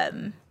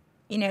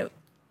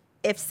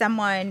 if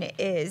someone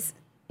is,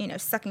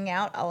 sucking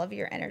out all of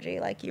your energy,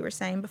 like you were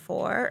saying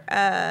before,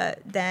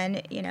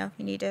 then, you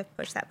need to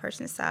push that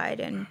person aside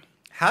and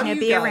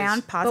be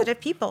around positive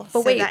people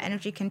so wait. that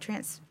energy can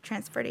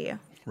transfer to you.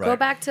 Right. Go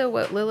back to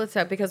what Lilith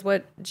said, because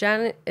what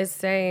Jen is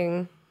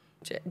saying,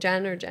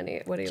 Jen or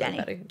Jenny? What do you Jenny.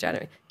 like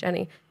better?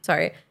 Jenny.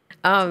 Sorry.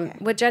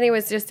 What Jenny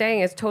was just saying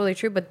is totally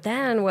true. But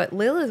then what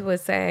Lilith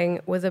was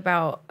saying was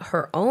about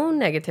her own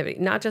negativity,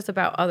 not just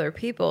about other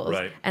people's.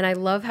 Right. And I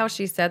love how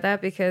she said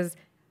that, because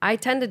I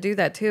tend to do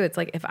that too. It's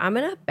like, if I'm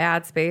in a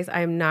bad space,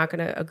 I'm not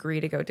going to agree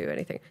to go do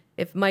anything.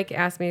 If Mike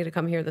asked me to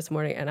come here this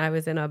morning and I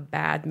was in a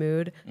bad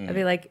mood, I'd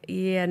be like,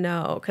 yeah,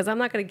 no, because I'm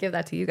not going to give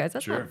that to you guys.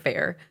 That's not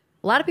fair.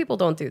 A lot of people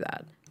don't do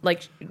that.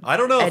 Like, I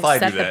don't know if I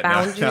do that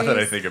now that I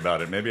boundaries. think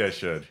about it. Maybe I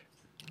should.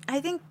 I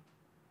think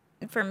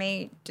for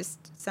me,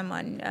 just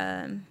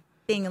someone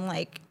being in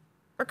like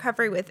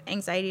recovery with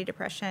anxiety,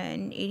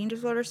 depression, eating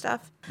disorder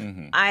stuff,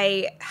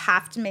 I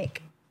have to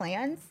make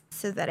plans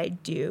so that I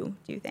do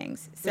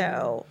things.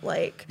 So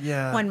like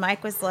when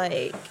Mike was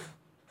like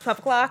 12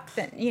 o'clock,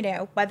 then,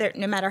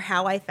 no matter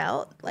how I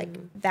felt, like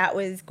that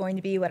was going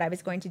to be what I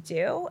was going to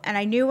do. And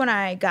I knew when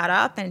I got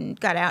up and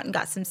got out and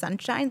got some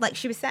sunshine, like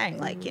she was saying,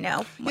 like,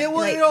 Yeah, well,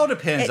 like, it all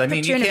depends. It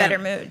puts you in a better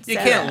mood. You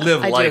can't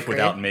live life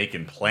without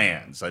making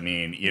plans. I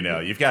mean,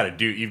 you've got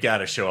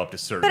to show up to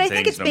certain but I things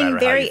think it's no being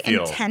matter how you very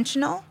feel.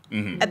 intentional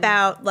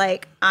about,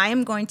 like, I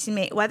am going to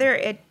make, whether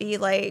it be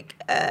like,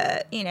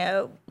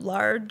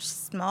 large,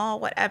 small,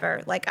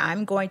 whatever, like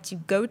I'm going to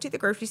go to the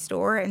grocery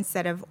store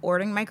instead of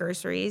ordering my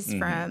groceries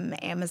from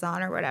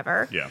Amazon or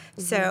whatever. Yeah.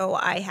 So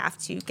I have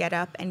to get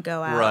up and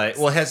go out. Right.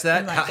 Well, has that,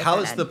 and, like, how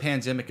has the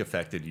pandemic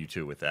affected you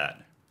two with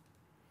that?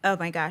 Oh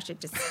my gosh,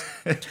 it just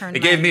turned.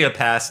 It gave me a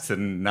pass to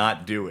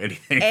not do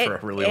anything for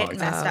a really long time. It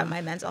messed up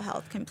my mental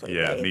health completely.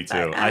 Yeah, me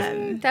too. But,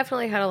 I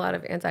definitely had a lot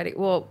of anxiety.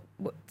 Well,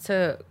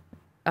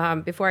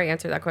 before I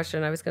answer that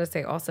question, I was going to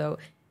say also,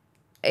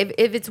 if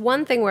it's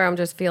one thing where I'm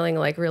just feeling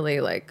like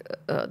really like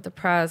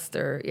depressed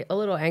or a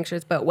little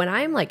anxious, but when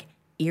I'm like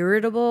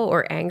irritable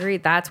or angry,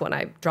 that's when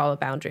I draw a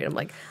boundary. I'm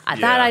like,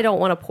 that I don't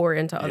want to pour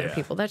into other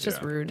people. That's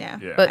just rude. Yeah.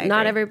 But I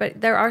not agree. everybody.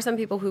 There are some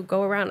people who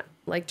go around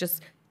like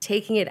just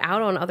taking it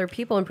out on other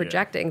people and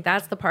projecting. Yeah.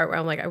 That's the part where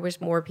I'm like, I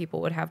wish more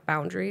people would have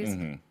boundaries.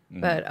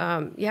 But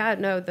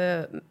no,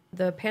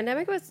 the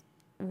pandemic was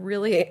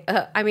really,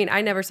 I mean,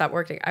 I never stopped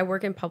working. I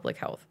work in public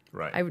health.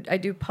 Right. I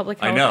do public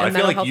health. I know. And I feel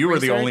mental like health you were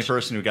the only research.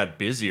 person who got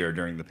busier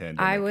during the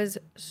pandemic. I was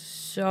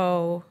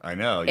so. I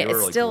know. You I were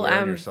like still wearing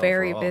am yourself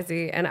very off.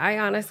 busy, and I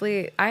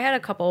honestly, I had a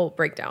couple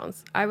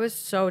breakdowns. I was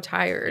so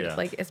tired, Yeah.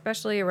 like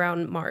especially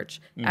around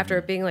March, after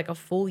it being like a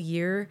full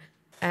year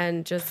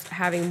and just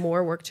having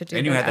more work to do.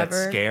 And you than had that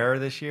ever. scare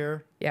this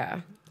year.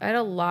 Yeah, I had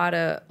a lot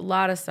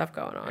of stuff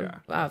going on.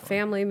 Yeah,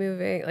 Family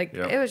moving, like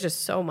Yep. it was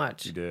just so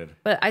much. You did.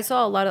 But I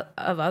saw a lot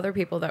of other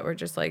people that were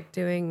just like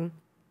doing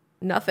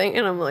nothing,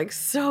 and I'm like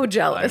so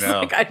jealous. I know.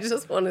 Like I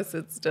just want to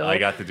sit still. I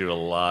got to do a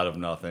lot of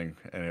nothing,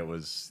 and it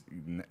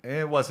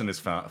wasn't as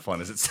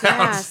fun as it sounds.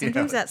 Yeah, you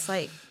sometimes know? that's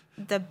like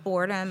the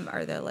boredom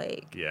or the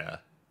like, Yeah.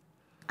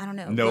 I don't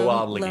know. No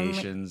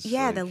obligations,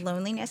 Yeah, like- the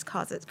loneliness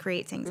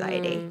creates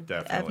anxiety of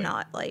Definitely.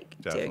 not like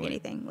doing Definitely.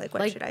 anything. Like,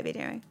 what Like- should I be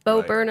doing? Bo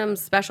Right. Burnham's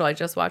special. I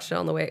just watched it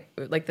on the way,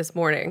 like this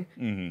morning,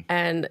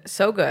 and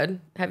so good.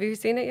 Have you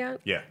seen it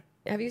yet? Yeah.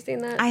 Have you seen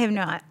that? I have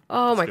not.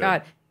 Oh my good.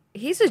 god,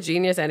 he's a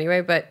genius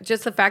anyway. But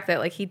just the fact that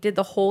like he did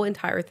the whole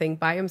entire thing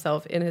by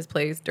himself in his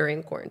place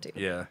during quarantine,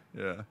 Yeah.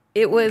 Yeah.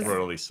 it was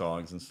Wrote all these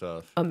songs and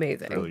stuff.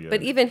 amazing. Really good.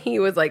 But even he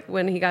was like,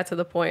 when he got to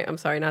the point, I'm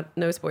sorry,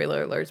 no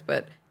spoiler alerts,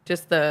 but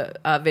just the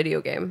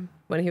video game,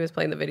 when he was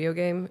playing the video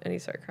game and he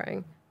started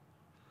crying.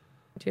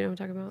 Do you know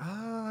what I'm talking about?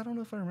 I don't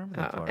know if I remember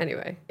that Oh, part.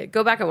 anyway,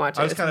 go back and watch it.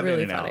 I was It's kind of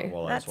really in and funny. out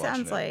while I That was watching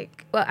sounds it.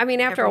 like Well, I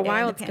mean, after a every day in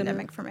while, the it's gonna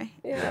pandemic for me.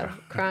 yeah,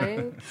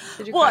 crying.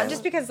 Did you Well, cry?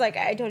 just because like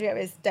I told you I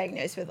was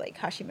diagnosed with like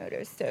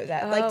Hashimoto's, so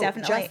that like Oh,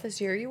 definitely just this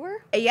year you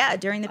were. yeah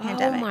during the Oh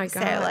pandemic. my So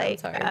God, I'm like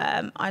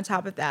sorry. on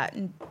top of that,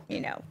 and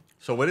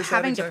So what is that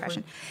having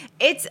exactly? depression,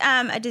 it's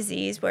a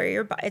disease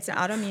where it's an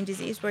autoimmune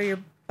disease where your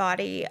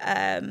body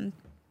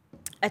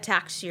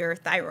attacks your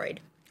thyroid.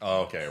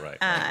 Oh, okay, right.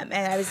 And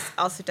I was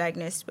also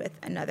diagnosed with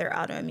another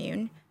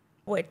autoimmune,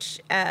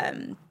 which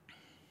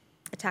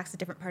attacks a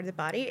different part of the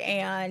body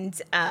and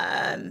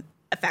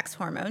affects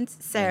hormones.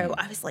 So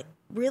I was like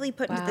really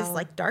put into this Wow.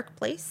 like dark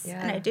place,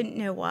 and Yeah. I didn't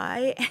know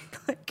why. And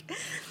like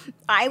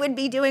I would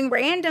be doing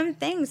random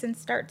things and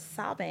start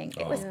sobbing.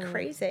 It was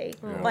crazy.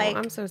 Like,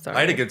 I'm so sorry.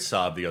 I had a good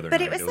sob the other but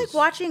night. it was like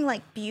watching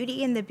like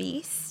Beauty and the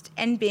Beast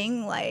and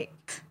being like,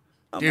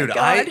 oh Dude, my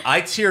God.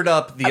 I teared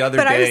up the other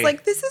but day. I was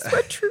like, this is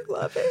what true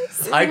love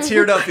is. I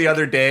teared up the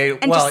other day. Well,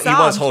 just he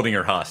was sobbed. holding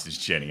her hostage,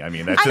 Jenny. I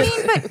mean, that's I just,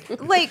 mean,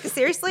 but like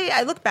seriously,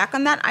 I look back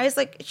on that. I was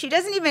like, she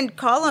doesn't even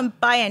call him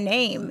by a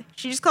name.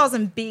 She just calls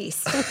him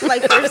Beast.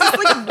 Like there's just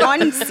like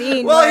one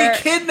scene. well, where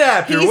he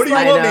kidnapped her. he's What do you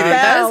like, want me to do?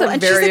 That is a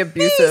And she's very like,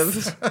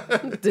 "Beast."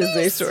 abusive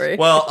Disney story.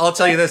 Well, I'll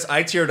tell you this.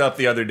 I teared up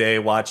the other day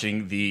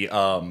watching the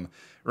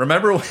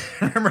remember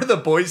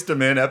the Boyz II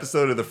Men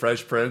episode of The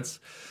Fresh Prince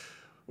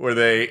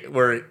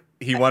where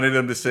he wanted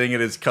him to sing at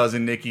his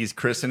cousin Nikki's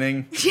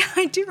christening. Yeah,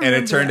 I do remember.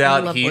 And it turned that. I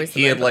out love he Boyz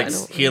II had Men,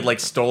 but I don't like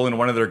stolen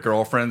one of their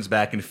girlfriends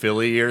back in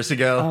Philly years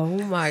ago. Oh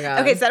my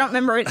god. Okay, so I don't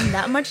remember it in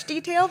that much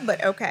detail,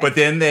 but okay. But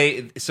then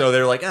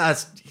they're like,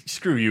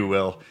 screw you,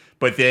 Will.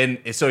 But then,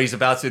 so he's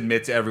about to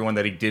admit to everyone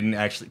that he didn't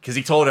actually, because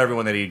he told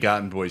everyone that he had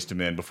gotten Boyz II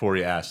Men before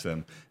he asked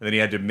them. And then he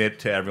had to admit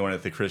to everyone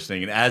at the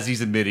christening. And as he's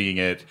admitting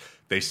it,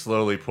 they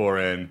slowly pour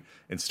in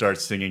and start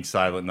singing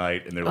Silent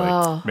Night. And they're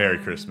like, Merry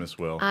Christmas,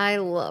 Will. I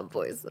love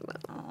Boyz II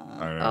Men.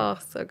 I know. Oh,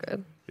 so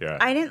good. Yeah.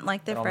 I didn't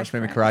like the It Fresh almost made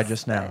me Prince. cry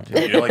just now.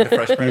 You don't like the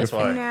Fresh Prince?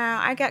 Why? No,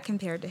 I got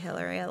compared to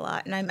Hillary a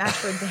lot, and I'm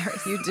actually very.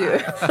 You do.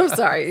 I'm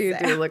sorry. You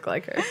do look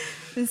like her.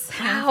 So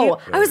Wow.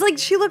 I was like,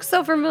 she looks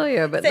so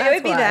familiar, but So that's it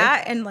would be why.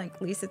 that and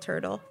like Lisa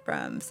Turtle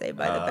from Saved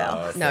by the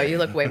Bell. No, you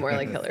look way more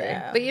like Hillary.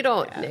 But you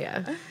don't.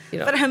 Yeah. You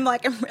don't. But I'm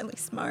like, I'm really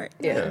smart.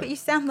 Yeah. But you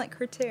sound like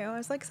her too. I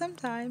was like,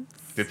 sometimes.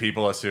 Did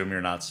people assume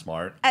you're not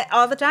smart?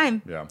 All the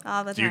time. Yeah.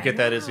 All the Do you time. get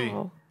that, Izzy?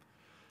 Wow.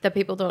 That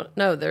people don't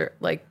know. They're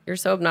like, you're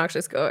so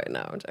obnoxious. Go away.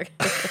 No, I'm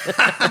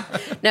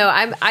joking. No,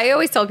 I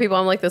always tell people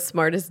I'm like the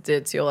smartest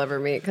ditz you'll ever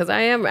meet because I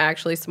am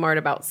actually smart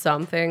about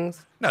some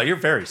things. No, you're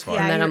very smart.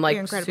 Yeah, And then you're- I'm like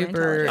you're incredibly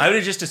super. intelligent. I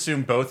would just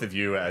assume both of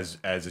you as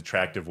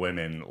attractive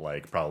women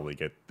like probably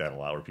get that a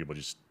lot where people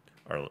just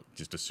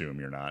assume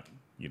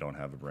you don't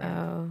have a brain.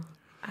 Oh.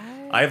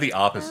 I have the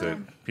opposite.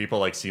 People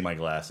like see my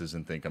glasses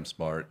and think I'm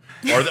smart,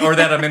 or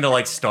that I'm into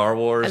like Star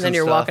Wars. And then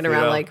you're stuff, walking around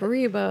you know? like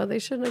Reba. They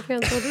shouldn't have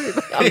canceled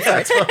Reba. I'm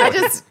sorry. I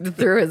just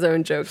threw his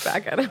own joke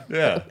back at him.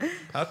 yeah.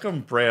 How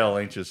come Braille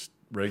ain't just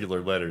regular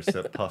letters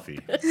except puffy?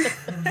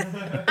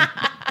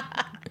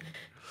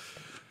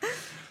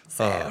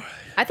 Oh.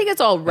 I think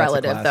it's all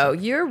relative, classic. though.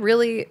 You're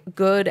really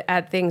good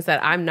at things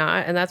that I'm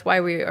not, and that's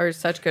why we are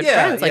such good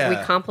Yeah, friends. Like we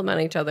yeah.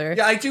 complement each other.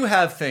 Yeah, I do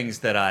have things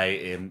that I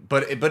am,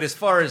 but as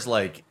far as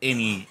like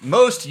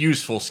most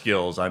useful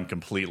skills, I'm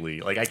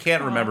completely like I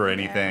can't remember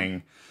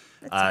anything.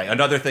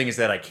 Another thing is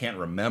that I can't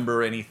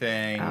remember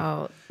anything.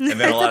 Oh, and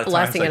then a lot of times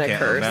blessing I and a can't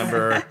curse.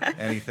 remember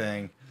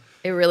anything.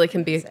 it really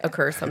can be a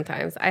curse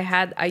sometimes.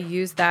 I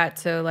used that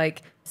to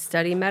like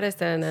study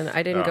medicine, and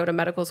I didn't Oh. go to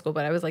medical school,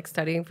 but I was like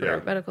studying for Yeah.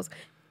 medical school.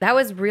 That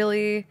was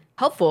really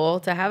helpful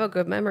to have a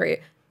good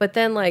memory. But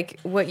then like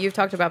what you've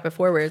talked about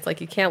before, where it's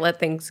like you can't let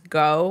things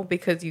go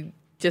because you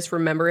just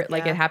remember it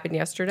like it happened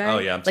yesterday. Oh,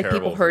 yeah, I'm like terrible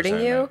people for hurting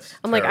saying you. that.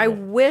 I'm like, I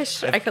Terrible.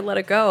 wish I could let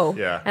it go.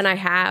 Yeah. And I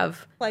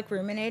have. Like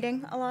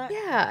ruminating a lot.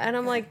 Yeah. And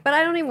I'm like, but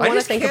I don't even I want to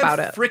just think can't about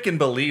it. freaking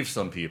believe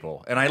some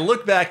people. And I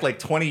look back like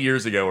 20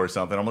 years ago or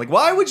something. I'm like,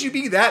 why would you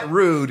be that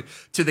rude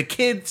to the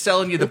kid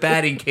selling you the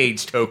batting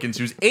cage tokens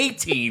who's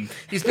 18?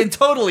 He's been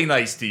totally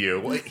nice to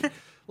you.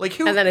 Like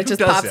who? And then it who just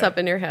does pops that? up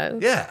in your head.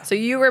 Yeah. So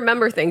you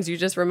remember things. You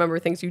just remember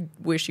things you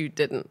wish you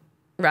didn't,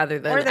 rather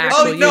than Or that are-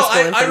 actual Oh no, useful I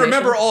information.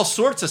 remember all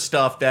sorts of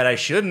stuff that I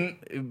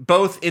shouldn't,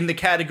 both in the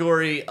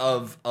category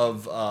of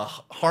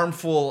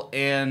harmful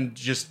and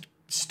just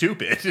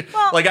stupid.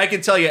 Well- like I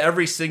can tell you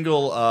every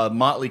single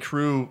Motley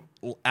Crue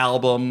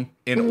album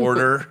in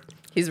order.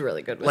 He's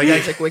really good with Like,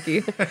 Music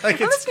Wiki. Like Well, it's,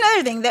 that's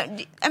another thing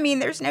that I mean.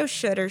 There's no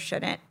should or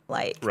shouldn't.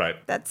 Like, Right.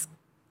 That's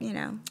you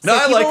know. No,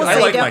 I people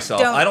like say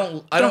myself. I don't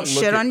look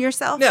shit at- on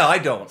yourself. No, I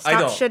don't. Stop I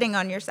don't. shitting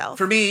on yourself.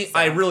 For me,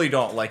 I really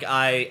don't. Like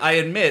I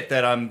admit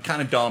that I'm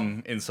kind of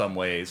dumb in some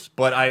ways,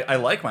 but I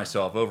like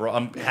myself overall.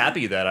 I'm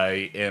happy that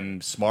I am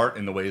smart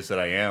in the ways that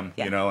I am,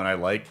 Yeah. you know, and I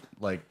like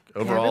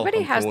overall. Everybody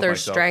I'm has cool with their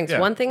myself. strengths. Yeah.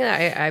 One thing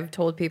that I've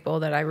told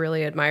people that I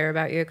really admire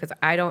about you, because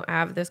I don't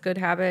have this good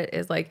habit,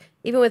 is like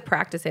even with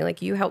practicing,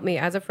 like you help me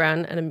as a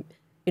friend and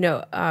you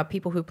know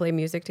people who play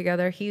music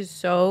together. He's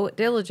so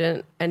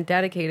diligent and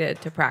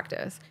dedicated to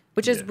practice,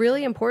 which is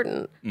really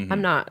important.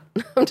 I'm not.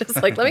 I'm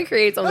just like, let me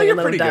create something you're and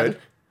then I'm pretty done.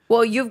 good.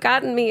 Well, you've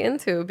gotten me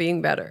into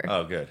being better.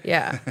 Oh, good.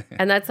 Yeah.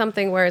 And that's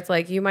something where it's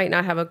like you might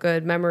not have a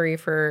good memory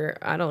for,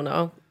 I don't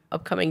know,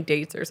 upcoming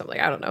dates or something.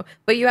 I don't know.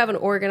 But you have an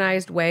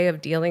organized way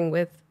of dealing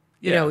with,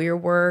 you Yeah. know, your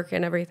work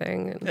and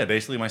everything. And Yeah,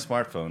 basically my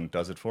smartphone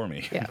does it for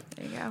me. yeah.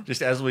 There you go.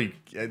 Just as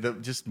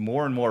just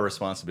more and more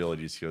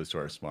responsibilities goes to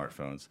our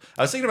smartphones.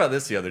 I was thinking about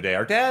this the other day.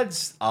 Our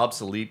dad's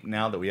obsolete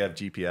now that we have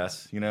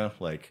GPS. You know,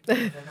 like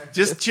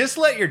just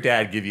let your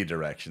dad give you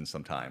directions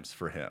sometimes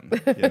for him.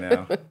 You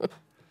know,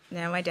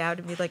 Now my dad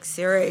would be like,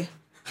 Siri.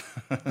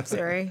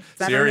 Siri. Is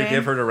that her Siri, name?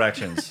 give her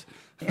directions.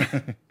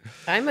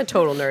 I'm a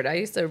total nerd. I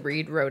used to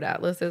read road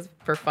atlases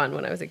for fun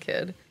when I was a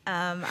kid.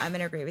 I'm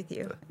gonna agree with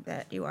you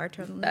that you are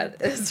totally.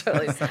 That is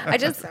totally.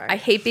 Sorry. I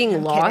hate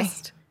being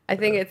lost. I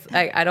think it's.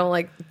 I don't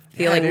like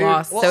feeling dude.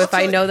 lost. Well, so I'll if I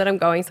tell you- know that I'm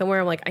going somewhere,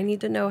 I'm like, I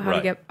need to know how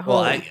to get home.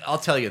 Well, I'll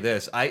tell you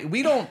this.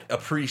 We don't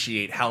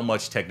appreciate how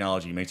much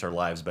technology makes our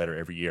lives better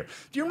every year.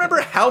 Do you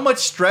remember how much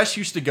stress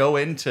used to go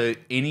into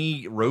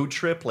any road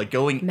trip, like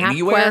going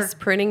anywhere? MapQuest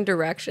printing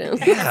directions.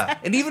 Yeah,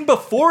 and even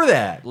before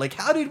that, like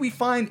how did we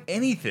find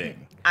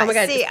anything? Oh my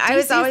God, See, I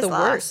was DC's always the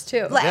lost worst,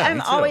 too. Like, Yeah, I'm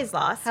me too. always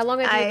lost. How long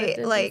have you I lived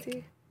in like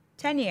DC?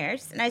 10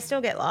 years, and I still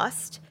get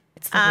lost.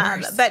 It's the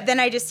worst. But then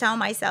I just tell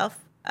myself,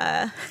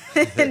 and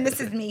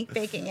this is me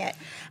faking it.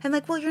 I'm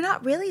like, well, you're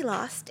not really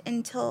lost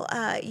until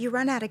you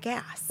run out of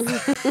gas. So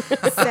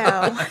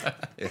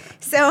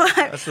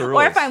the or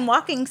rules. if I'm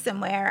walking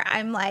somewhere,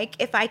 I'm like,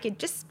 if I could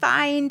just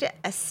find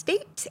a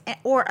state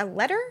or a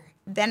letter,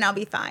 then I'll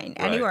be fine.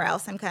 Right. Anywhere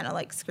else, I'm kind of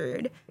like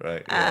screwed.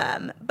 Right.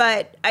 Yeah.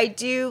 But I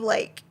do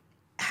like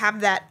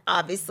have that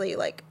obviously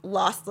like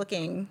lost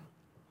looking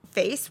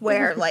face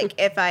where like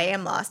if I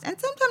am lost, and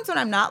sometimes when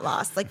I'm not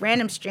lost, like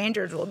random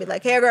strangers will be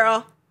like, "Hey,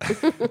 girl,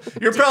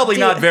 You're probably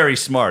not very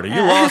smart. Are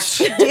you lost?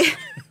 do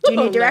you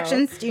need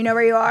directions? Do you know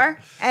where you are?"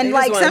 And They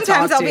just like wanna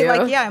sometimes talk I'll to be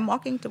like, you. "Yeah, I'm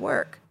walking to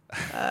work."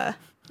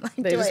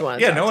 They just want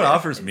to Yeah, talk no one to you.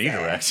 offers me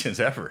directions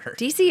ever.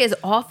 DC is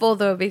awful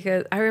though,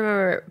 because I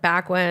remember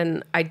back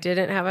when I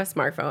didn't have a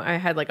smartphone, I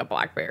had like a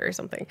BlackBerry or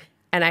something,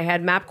 and I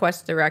had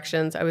MapQuest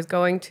directions. I was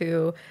going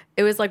to,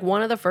 it was like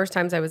one of the first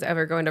times I was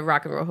ever going to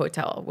Rock and Roll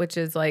Hotel, which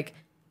is like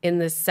in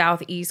the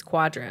southeast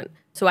quadrant.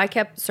 So I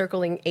kept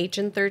circling H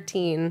and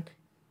 13,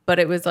 but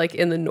it was like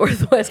in the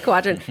northwest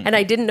quadrant, and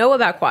I didn't know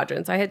about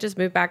quadrants. I had just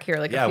moved back here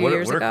like Yeah, a few what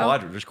years are ago.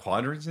 quadrants? There's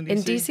quadrants in DC? In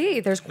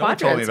DC, there's No one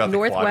told me quadrants. about the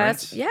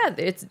Northwest, quadrants. yeah,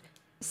 it's.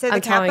 So the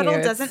I'm telling capital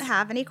you, doesn't it's-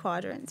 have any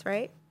quadrants,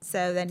 right?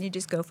 So then you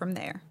just go from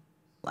there.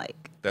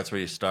 Like, That's where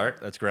you start?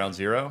 That's ground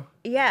zero?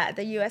 yeah,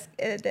 the U.S.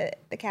 The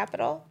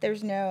capital.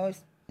 There's no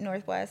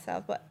northwest,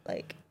 southwest.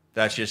 Like,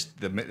 That's just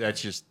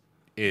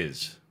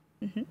is.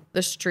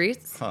 the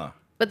streets, Huh.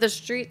 but the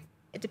street.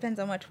 it depends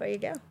on which way you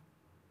go.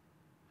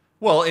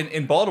 Well,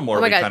 in Baltimore,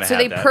 Oh my we kind god! of So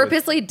have they that with-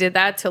 purposely did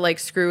that to like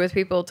screw with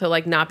people to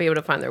like not be able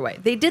to find their way.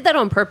 They did that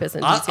on purpose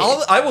in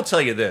DC. I will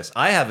tell you this.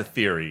 I have a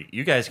theory.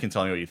 You guys can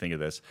tell me what you think of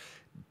this.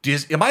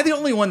 Am I the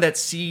only one that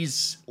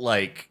sees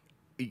like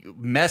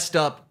messed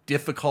up,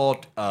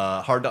 difficult,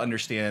 hard to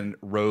understand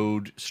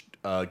road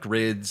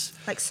grids,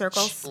 Like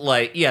circles?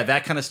 like yeah,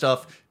 that kind of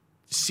stuff?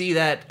 See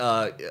that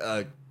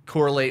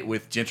correlate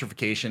with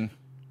gentrification?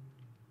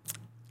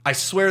 I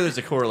swear there's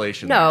a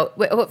correlation. No,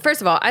 well,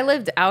 first of all, I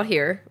lived out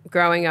here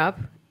growing up,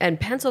 and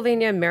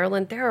Pennsylvania and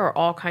Maryland. There are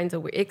all kinds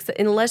of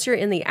unless you're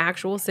in the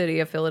actual city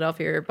of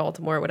Philadelphia or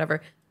Baltimore or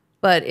whatever.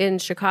 But in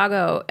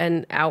Chicago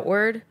and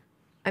outward,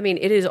 I mean,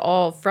 it is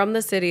all from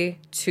the city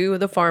to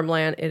the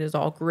farmland. It is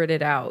all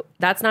gridded out.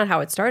 That's not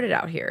how it started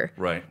out here.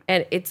 Right.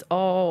 And it's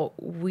all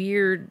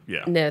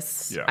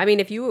weirdness. Yeah. I mean,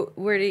 if you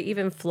were to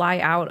even fly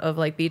out of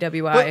like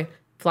BWI,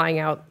 flying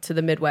out to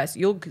the Midwest,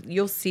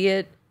 you'll see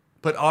it.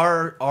 But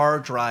our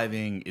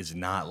driving is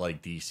not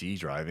like DC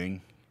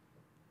driving.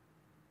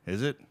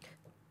 Is it?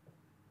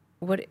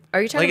 What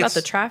are you talking Like, about? it's-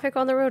 The traffic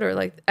on the road, or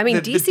like? I mean,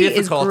 The DC is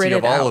difficulty gridded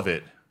of all out. of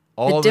it.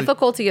 The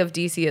difficulty of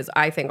DC is,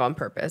 I think, on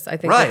purpose. I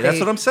think Right, that that's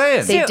what I'm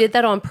saying. They So- did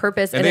that on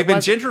purpose, And it they've been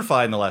was-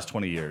 gentrified in the last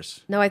 20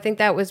 years. No, I think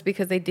that was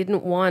because they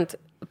didn't want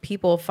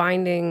people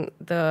finding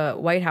the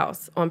White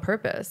House on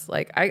purpose.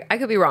 Like, I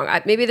could be wrong.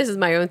 Maybe this is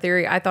my own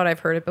theory. I thought I've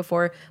heard it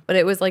before, but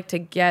it was like to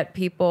get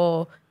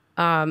people,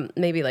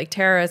 maybe like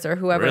terrorists or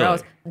whoever Really?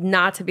 else,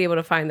 not to be able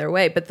to find their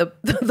way. But the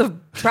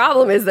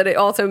problem is that it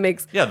also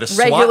makes Yeah, the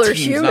regular SWAT team's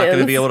humans not going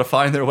to be able to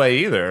find their way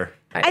either.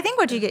 I think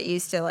once you get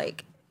used to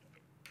like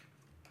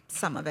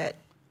some of it,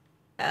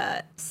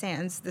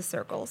 sans the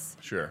circles,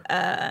 Sure.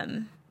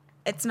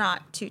 it's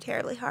not too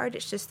terribly hard.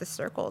 It's just the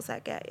circles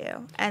that get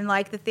you. And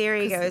like the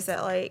theory goes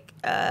that like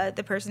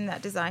the person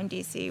that designed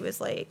DC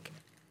was like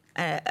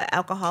an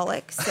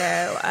alcoholic. So,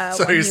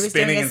 So when he's he was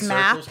spinning doing in his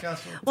math, circles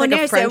constantly? like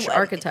no, a French so,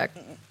 architect.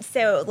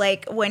 So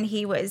like when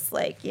he was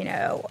like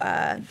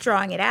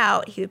drawing it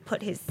out, he would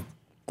put his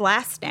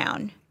glass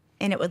down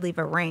and it would leave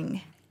a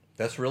ring.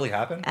 That's really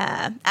happened?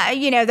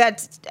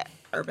 That's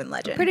urban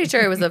legend. Pretty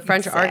sure it was a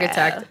French So-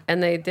 architect,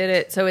 and they did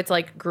it so it's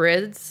like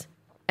grids,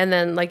 and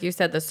then like you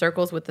said, the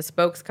circles with the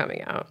spokes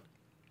coming out.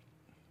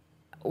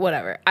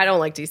 Whatever. I don't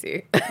like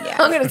DC. Yeah.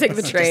 I'm gonna take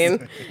the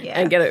train Yeah.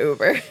 and get an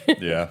Uber.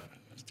 Yeah.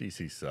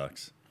 DC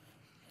sucks.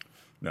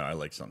 No, I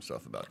like some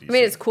stuff about DC. I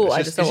mean, it's cool.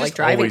 I just don't like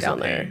driving always a down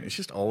there. pain. It's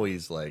just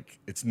always like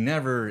it's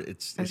never.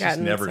 It's I've just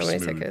gotten never so many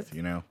smooth. tickets.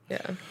 You know. Yeah,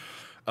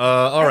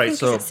 All I right. think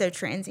 'cause So it's so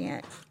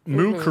transient.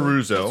 Moo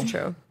Caruso it's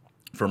true.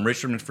 from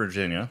Richmond,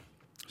 Virginia,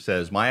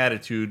 says my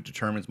attitude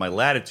determines my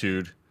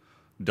latitude.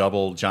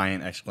 Double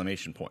giant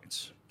exclamation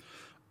points.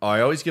 I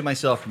always give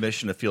myself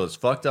permission to feel as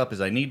fucked up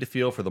as I need to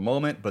feel for the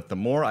moment, but the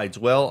more I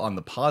dwell on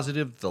the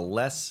positive, the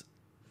less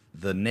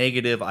the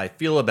negative I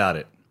feel about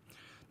it.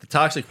 The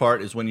toxic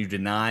part is when you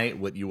deny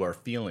what you are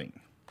feeling.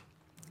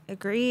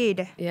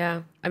 Agreed.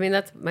 Yeah, I mean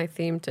that's my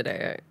theme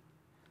today.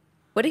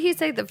 What did he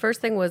say? The first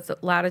thing was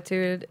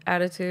latitude,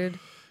 attitude.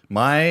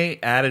 My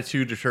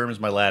attitude determines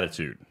my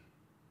latitude.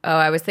 Oh,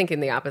 I was thinking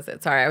the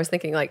opposite. Sorry, I was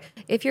thinking like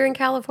if you're in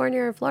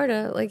California or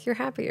Florida, like you're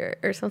happier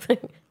or something.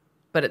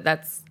 But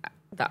that's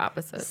the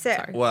opposite. So-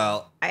 Sorry.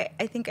 Well, I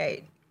think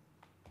I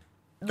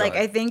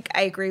ahead. think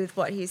I agree with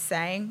what he's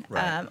saying.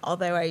 Right.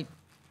 Although I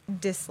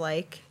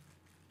dislike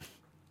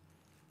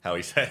how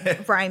he said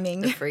it.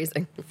 rhyming.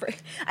 Phrasing.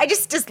 I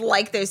just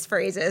dislike those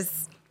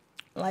phrases.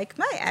 Like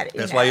my attitude.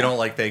 That's why you don't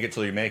like fake it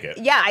till you make it.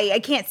 Yeah, I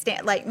can't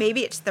stand. Like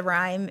maybe it's the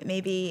rhyme.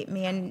 Maybe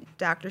me and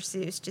Dr.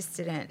 Seuss just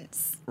didn't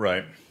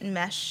Right.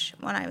 mesh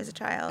when I was a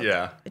child.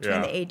 Yeah, Between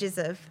yeah. the ages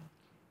of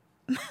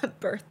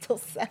birth till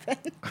 7.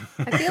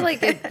 I feel like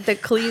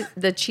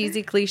the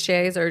cheesy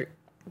cliches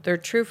they're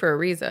true for a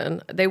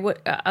reason. They would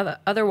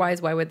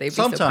otherwise. Why would they be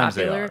Sometimes so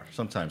they popular? are.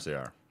 Sometimes they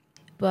are.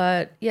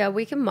 But yeah,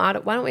 we can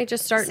mod. Why don't we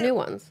just start new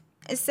ones?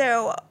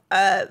 So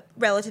a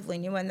relatively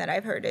new one that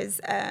I've heard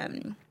is,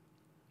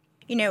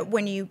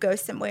 when you go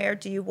somewhere,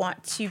 do you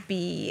want to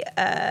be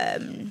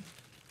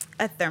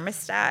a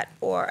thermostat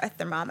or a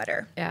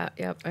thermometer? Yeah,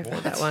 yep, I've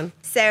heard that one.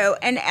 So,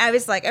 and I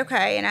was like,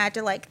 okay, and I had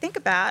to like think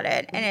about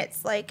it, and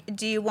it's like,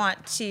 do you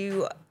want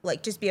to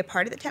like just be a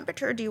part of the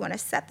temperature, or do you want to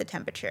set the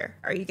temperature?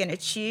 Are you going to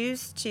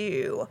choose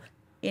to,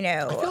 I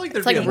feel like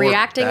there's like a more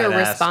reacting or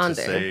badass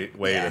responding.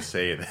 way Yeah. to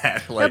say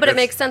that. No, Like, but it that's-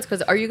 makes sense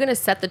because are you going to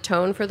set the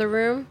tone for the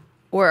room,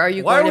 or are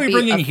you Why are going to we be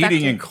bringing heating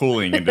affected- and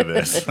cooling into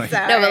this? Like,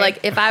 Sorry. No, but like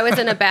if I was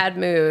in a bad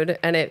mood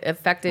and it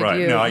affected Right,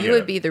 you, no, I you get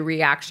would it. be the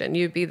reaction.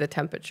 You'd be the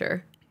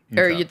temperature,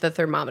 or Okay. the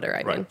thermometer. I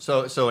mean, right.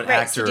 So an right?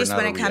 actor, So just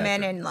not want a to come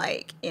in reactor. and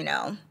like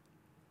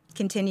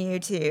continue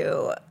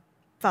to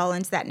fall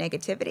into that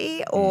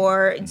negativity, Mm.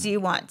 or do you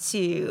want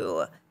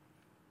to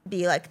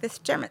be like the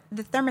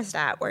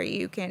thermostat where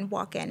you can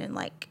walk in and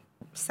like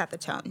set the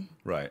tone?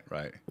 Right.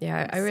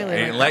 yeah, I really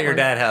And like let that your one.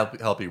 dad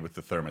help you with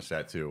the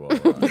thermostat too.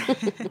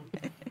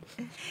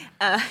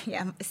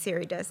 Yeah,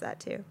 Siri does that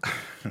too.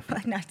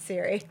 Not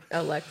Siri,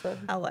 Alexa.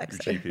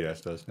 Alexa. Your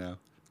GPS does now.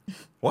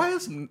 Why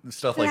is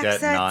stuff like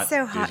that Alexa, not it's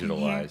so hot in here.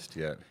 digitalized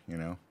yet? You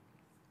know,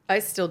 I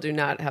still do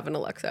not have an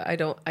Alexa.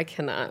 I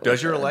cannot. does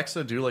with your the-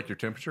 Alexa do like your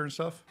temperature and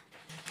stuff?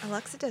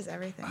 Alexa does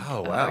everything.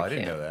 Oh wow, I I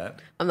didn't can't. know that.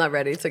 I'm not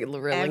ready to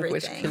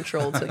relinquish Everything.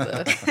 control to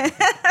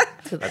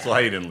the. That's why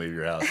you didn't leave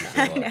your house.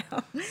 for so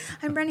long.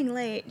 I'm running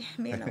late.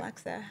 Me and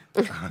Alexa.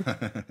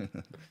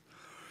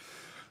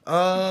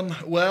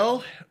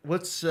 Well,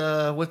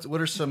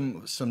 what are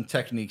some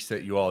techniques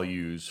that you all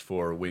use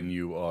for when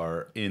you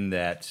are in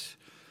that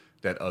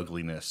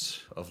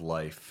ugliness of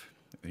life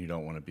and you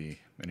don't want to be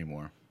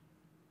anymore?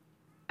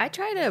 I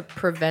try to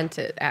prevent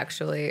it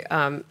actually.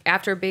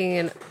 After being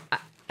in,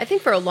 I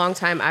think for a long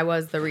time I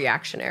was the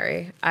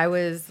reactionary. I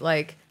was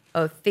like,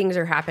 oh, things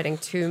are happening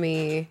to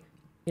me,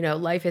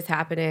 life is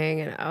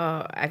happening, and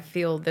oh, I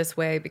feel this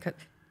way because.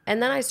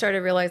 And then I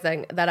started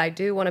realizing that I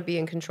do want to be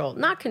in control,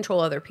 not control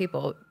other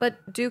people,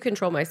 but do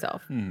control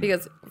myself.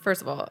 Because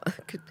first of all,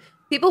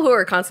 people who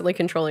are constantly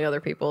controlling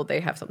other people, they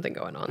have something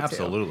going on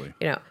Absolutely.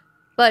 too.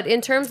 But in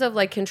terms of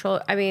like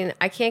control, I mean,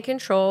 I can't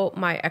control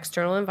my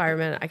external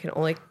environment. I can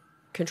only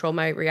control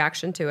my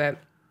reaction to it.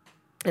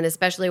 And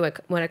especially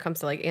when it comes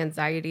to like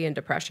anxiety and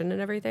depression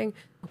and everything,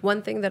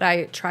 one thing that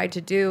I tried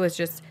to do is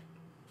just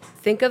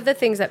think of the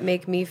things that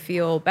make me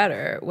feel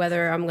better,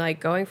 whether I'm like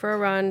going for a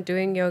run,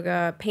 doing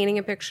yoga, painting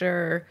a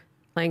picture,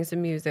 playing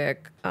some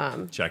music,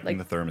 checking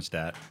the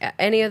thermostat,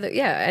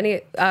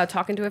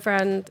 talking to a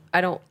friend.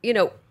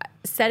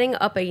 Setting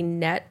up a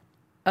net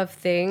of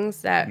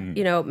things that,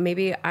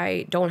 maybe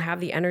I don't have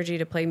the energy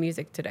to play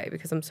music today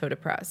because I'm so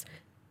depressed,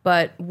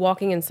 but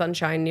walking in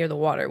sunshine near the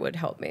water would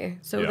help me.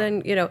 So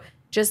then,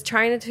 just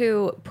trying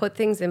to put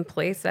things in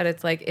place that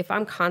it's like, if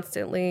I'm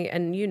constantly,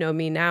 and you know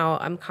me now,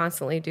 I'm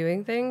constantly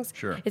doing things.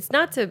 Sure. It's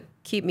not to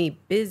keep me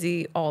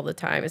busy all the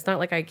time. It's not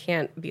like I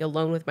can't be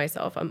alone with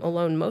myself. I'm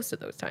alone most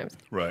of those times.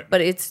 Right. But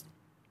it's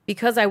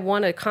because I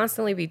want to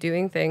constantly be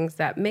doing things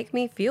that make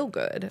me feel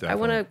good. Definitely. I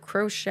want to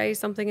crochet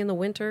something in the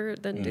winter,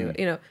 then do it,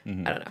 I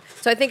don't know.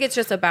 So I think it's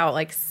just about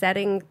like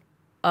setting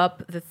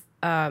up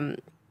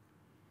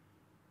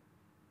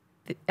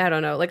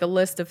like a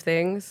list of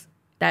things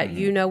that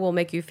will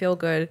make you feel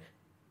good,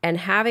 and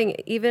having,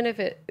 even if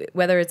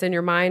whether it's in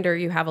your mind or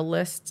you have a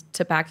list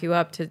to back you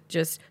up, to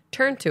just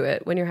turn to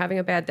it when you're having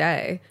a bad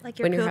day. Like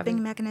your when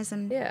coping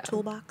mechanism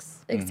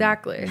toolbox.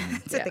 Exactly.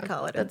 That's what they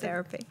call it in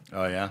therapy.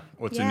 Oh yeah,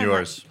 what's in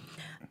yours?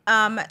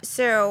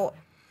 So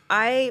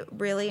I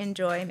really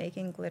enjoy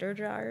making glitter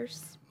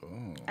jars.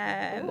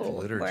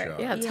 Glitter jar.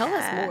 Yeah, tell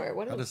us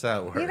more. How does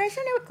that work? You guys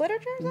don't know what glitter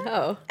jars are?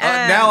 No.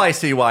 Now I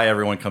see why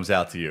everyone comes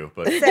out to you.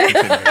 But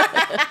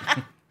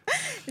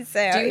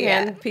So, do you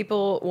hand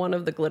people one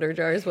of the glitter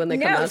jars when they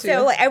come out to you? No,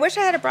 so like, I wish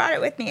I had brought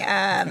it with me.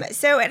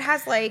 So it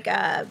has like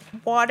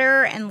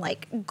water and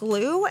like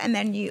glue, and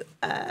then you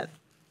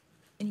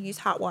use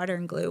hot water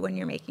and glue when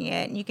you're making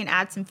it. And you can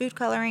add some food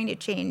coloring to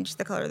change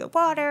the color of the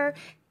water.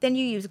 Then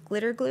you use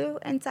glitter glue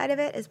inside of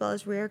it, as well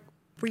as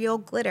real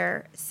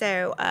glitter.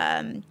 So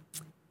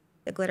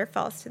the glitter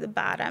falls to the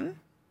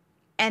bottom,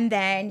 and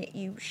then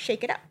you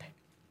shake it up.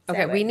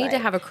 Okay, we need to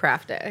have a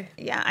craft day.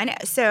 Yeah, I know.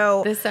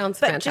 So this sounds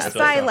fantastic. Just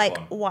by like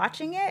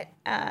watching it,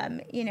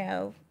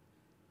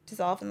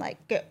 dissolve and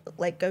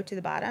go to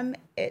the bottom,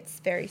 it's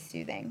very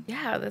soothing.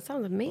 Yeah, that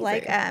sounds amazing.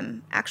 Like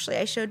actually,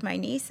 I showed my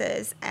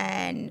nieces,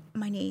 and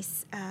my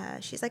niece,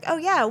 she's like, "Oh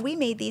yeah, we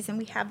made these, and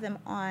we have them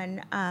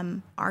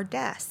on our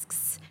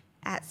desks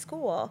at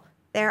school."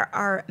 There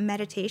are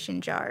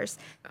meditation jars,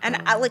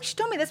 and she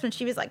told me this when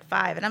she was like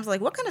 5, and I was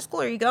like, "What kind of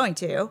school are you going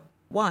to?"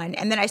 One,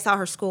 and then I saw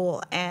her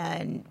school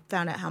and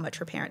found out how much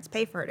her parents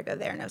pay for her to go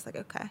there, and I was like,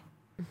 okay,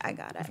 I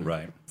got it.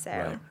 Right.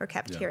 So her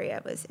cafeteria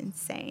was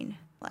insane.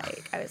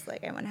 Like I was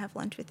like, I want to have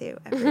lunch with you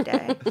every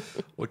day.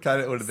 What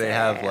do they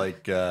have?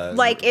 Like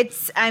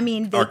it's, I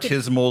mean,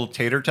 artisanal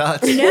tater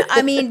tots. No,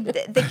 I mean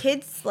the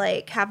kids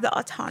like have the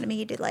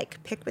autonomy to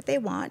like pick what they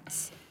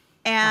want,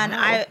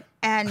 and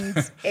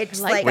it's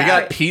like we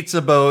got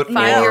Pizza Boat.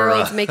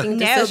 5-year-olds making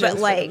decisions. No, but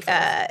like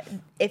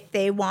if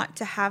they want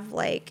to have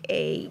like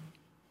a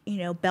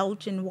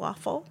Belgian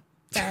waffle,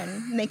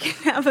 then they can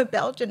have a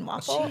Belgian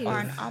waffle or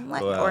an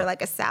omelet or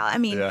like a salad. I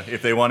mean,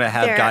 if they want to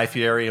have Guy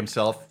Fieri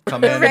himself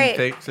come in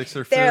and fix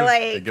their food,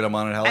 they get them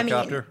on a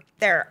helicopter. I mean,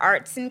 their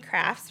arts and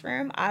crafts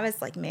room, I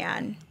was like,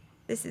 man,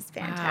 this is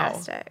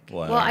fantastic.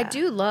 Wow. Well, I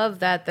do love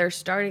that they're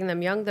starting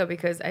them young, though,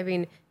 because I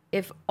mean,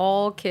 if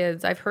all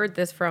kids, I've heard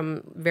this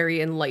from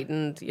very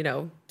enlightened,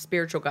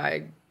 spiritual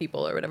guide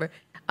people or whatever.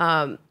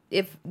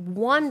 If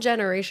one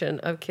generation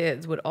of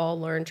kids would all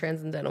learn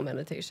transcendental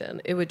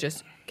meditation, it would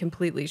just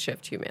completely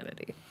shift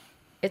humanity.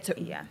 It's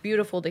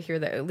beautiful to hear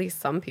that at least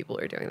some people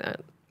are doing that.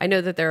 I know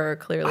that there are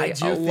clearly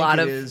a lot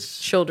of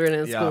children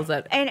in schools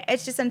that... And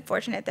it's just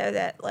unfortunate, though,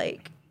 that,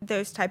 like,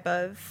 those type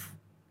of,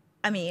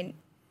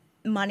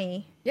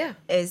 money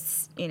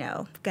is,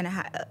 going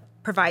to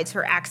provides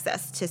for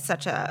access to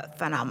such a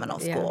phenomenal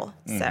school.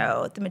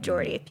 So the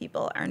majority of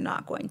people are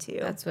not going to.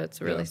 That's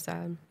what's really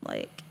sad.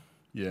 Like...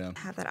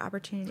 have that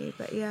opportunity,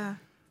 but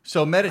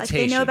so meditation,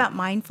 like they know about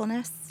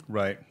mindfulness,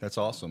 right? That's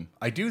awesome.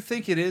 I do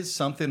think it is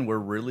something we're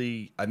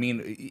really,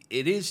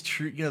 it is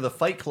true, the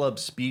Fight Club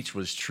speech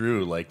was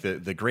true. Like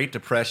the Great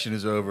Depression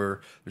is over,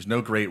 there's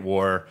no great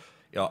war,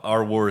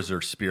 our wars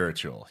are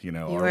spiritual, you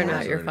are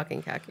not your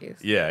fucking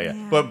khakis.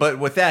 Yeah. But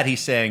with that,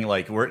 he's saying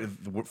like we're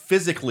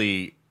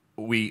physically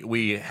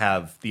we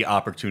have the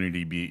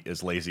opportunity to be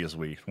as lazy as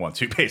we want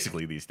to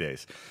basically these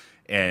days.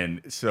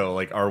 And so,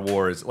 like, our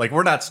wars, like,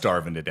 we're not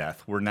starving to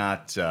death. We're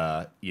not,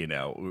 we're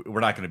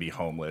not going to be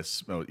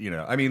homeless.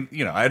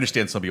 I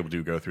understand some people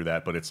do go through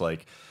that, but it's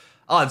like,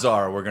 odds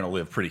are we're going to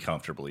live pretty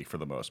comfortably for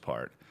the most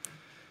part.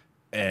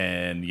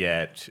 And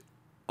yet,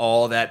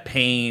 all that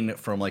pain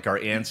from, like, our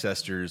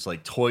ancestors,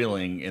 like,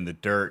 toiling in the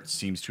dirt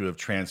seems to have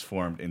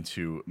transformed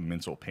into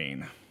mental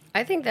pain.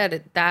 I think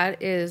that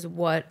that is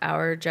what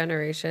our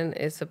generation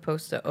is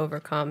supposed to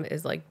overcome,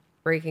 is, like,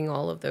 breaking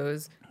all of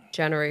those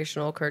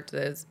generational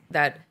curses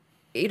that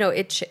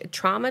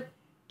trauma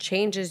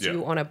changes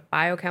you on a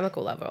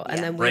biochemical level,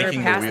 and then we're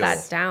pass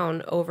that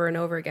down over and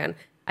over again.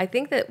 I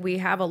think that we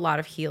have a lot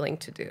of healing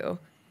to do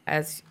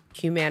as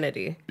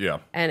humanity. Yeah.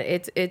 And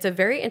it's a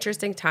very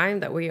interesting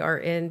time that we are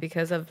in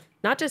because of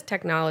not just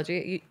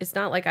technology. It's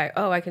not like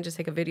I can just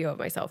take a video of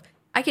myself.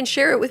 I can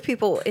share it with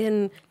people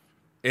in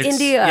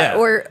India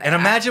and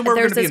imagine where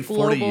we're going to be in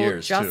 40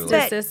 years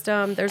justice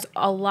system. There's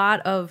a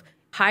lot of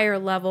higher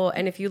level,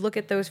 and if you look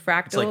at those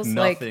fractals, it's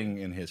like nothing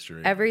in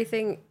history.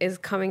 Everything is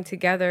coming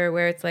together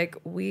where it's like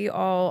we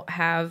all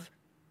have,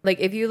 like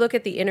if you look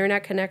at the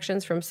internet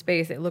connections from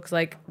space, it looks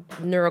like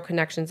neural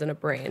connections in a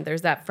brain.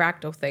 There's that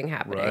fractal thing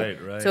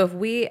happening. Right. So if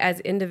we as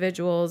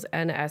individuals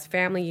and as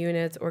family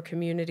units or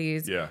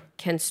communities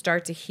can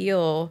start to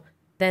heal,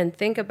 then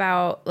think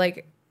about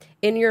like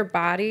in your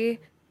body,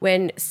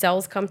 when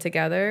cells come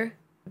together,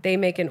 they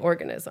make an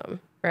organism,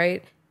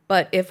 right?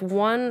 But if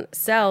one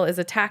cell is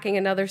attacking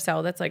another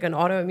cell, that's like an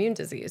autoimmune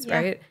disease,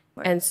 right?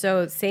 And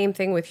so same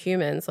thing with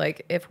humans.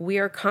 Like if we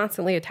are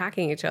constantly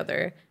attacking each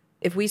other,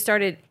 if we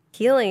started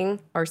healing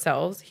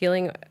ourselves,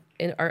 healing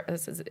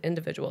us as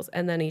individuals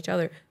and then each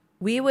other,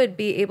 we would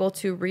be able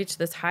to reach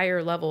this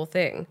higher level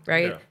thing,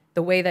 right?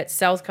 The way that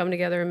cells come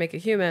together and make a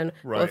human.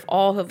 Right. Well, if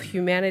all of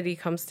humanity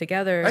comes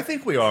together, I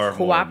think we are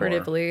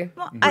cooperatively.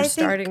 Well, we're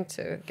starting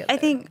to get there. I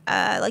think,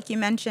 like you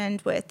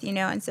mentioned with,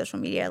 on social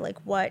media, like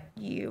what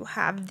you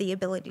have the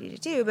ability to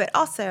do, but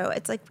also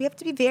it's like we have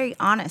to be very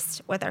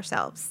honest with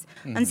ourselves.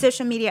 On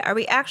social media, are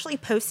we actually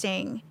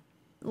posting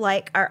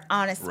like our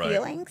honest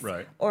feelings?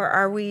 Right. Or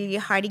are we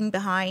hiding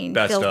behind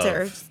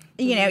filters?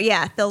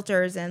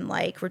 Filters and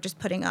like we're just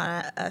putting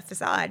on a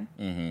facade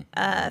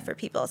for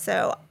people.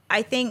 So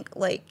I think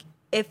like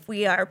if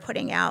we are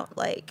putting out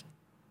like,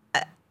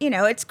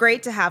 it's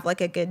great to have like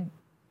a good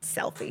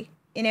selfie,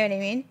 you know what I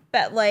mean?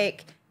 But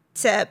like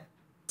to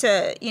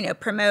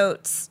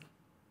promote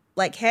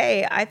like,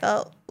 hey, I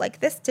felt like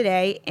this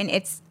today and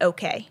it's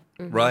okay.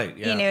 Right.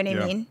 Yeah. You know what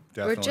I mean?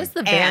 Definitely. Or just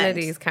the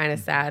vanity is kind of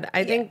sad.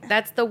 I think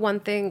that's the one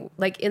thing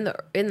like in the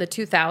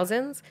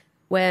 2000s,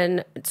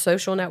 when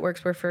social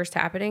networks were first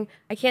happening,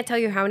 I can't tell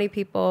you how many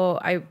people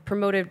I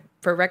promoted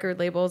for record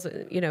labels,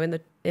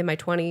 in my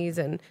 20s,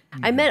 and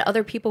I met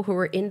other people who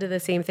were into the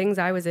same things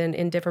I was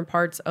in different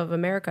parts of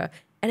America,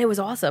 and it was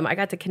awesome. I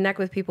got to connect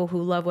with people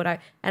who love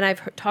and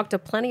I've talked to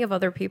plenty of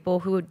other people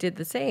who did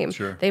the same.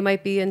 Sure. They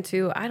might be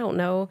into, I don't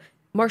know,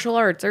 martial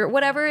arts or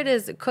whatever it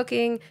is,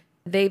 cooking.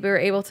 They were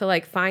able to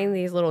like find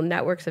these little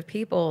networks of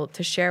people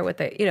to share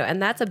with it,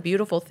 and that's a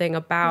beautiful thing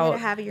about you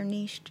gotta have your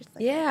niche, just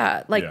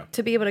like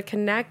to be able to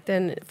connect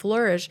and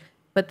flourish.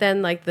 But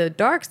then like the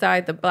dark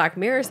side, the Black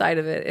Mirror side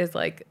of it is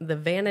like the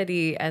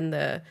vanity and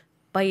the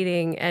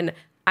fighting. And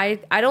I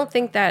don't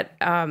think that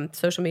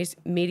social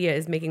media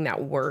is making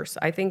that worse.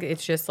 I think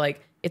it's just like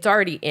it's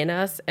already in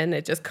us and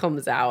it just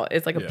comes out.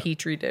 It's like a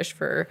petri dish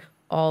for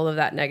all of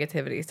that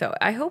negativity. So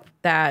I hope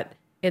that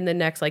in the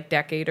next like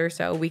decade or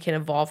so, we can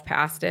evolve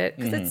past it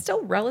because it's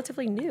still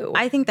relatively new.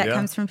 I think that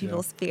comes from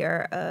people's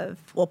fear of,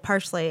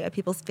 partially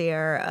people's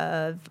fear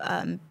of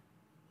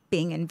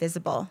being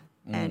invisible.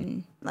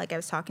 And like I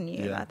was talking to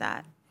you about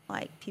that,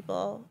 like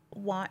people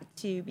want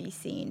to be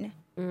seen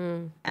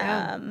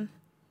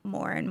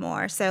more and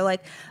more. So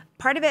like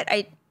part of it,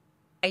 I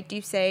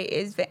do say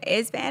is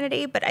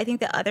vanity, but I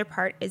think the other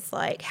part is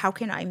like, how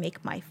can I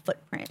make my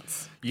footprint?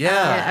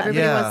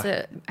 Everybody wants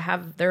to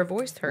have their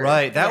voice heard.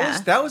 Right.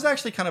 That was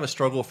actually kind of a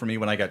struggle for me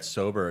when I got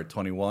sober at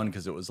 21,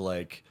 because it was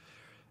like,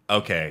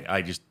 okay,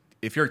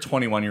 if you're a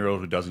 21-year-old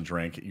who doesn't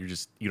drink, you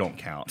don't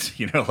count.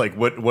 Like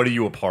what are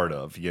you a part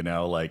of?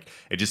 Like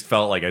it just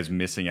felt like I was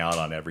missing out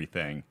on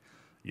everything.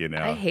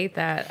 I hate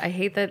that. I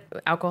hate that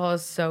alcohol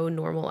is so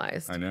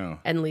normalized. I know.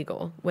 And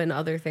legal when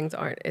other things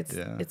aren't.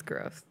 It's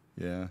gross.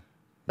 Yeah.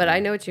 But I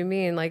know what you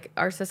mean. Like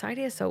our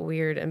society is so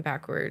weird and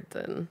backwards,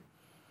 and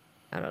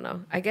I don't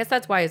know. I guess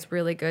that's why it's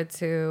really good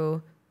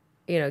to,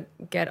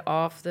 get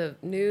off the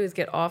news,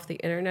 get off the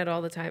internet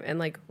all the time, and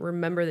like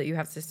remember that you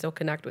have to still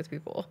connect with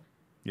people.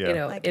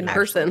 Yeah. Like in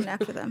person.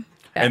 Connect with them.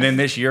 And then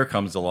this year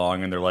comes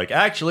along and they're like,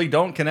 actually,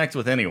 don't connect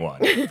with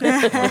anyone. Like,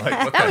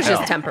 that was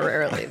just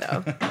temporarily,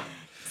 though.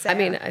 So. I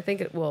mean, I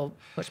think it will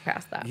push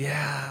past that.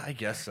 Yeah, I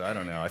guess so. I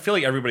don't know. I feel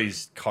like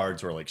everybody's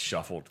cards were like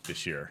shuffled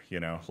this year,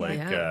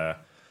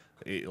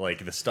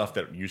 like the stuff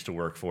that used to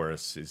work for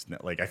us is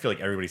like, I feel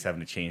like everybody's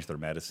having to change their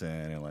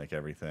medicine and like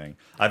everything.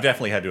 I've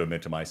definitely had to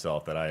admit to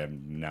myself that I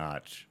am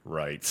not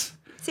right.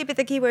 See, but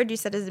the key word you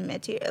said is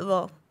admit to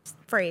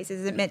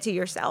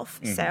yourself.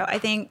 So I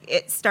think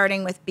it's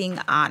starting with being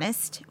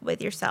honest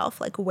with yourself,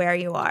 like where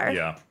you are.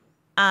 Yeah.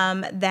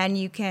 Then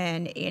you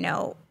can,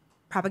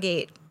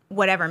 propagate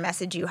whatever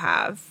message you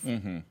have.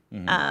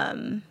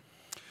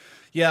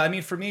 Yeah, I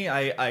mean, for me,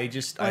 I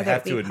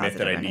have to admit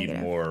that I need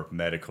negative. more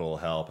medical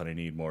help and I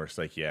need more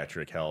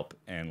psychiatric help.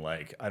 And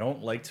like, I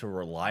don't like to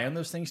rely on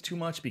those things too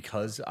much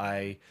because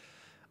I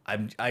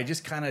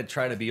just kind of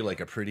try to be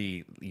like a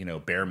pretty,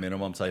 bare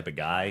minimum type of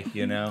guy,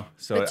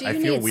 So but do you I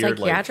feel need weird.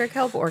 Psychiatric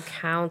help or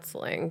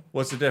counseling?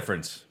 What's the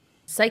difference?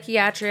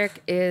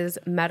 Psychiatric is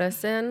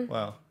medicine.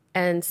 Wow.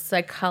 And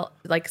psychology,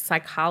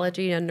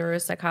 a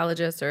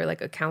neuropsychologist or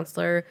like a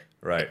counselor.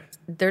 Right.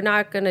 They're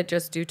not going to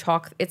just do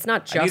talk. It's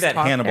not just I need that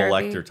talk Hannibal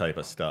therapy. Lecter type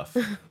of stuff.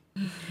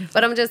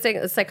 But I'm just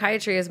saying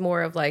psychiatry is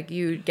more of like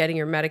you getting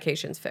your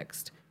medications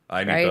fixed.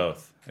 I need right?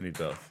 both. I need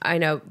both. I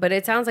know, but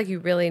it sounds like you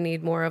really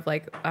need more of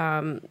like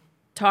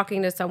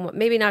talking to someone.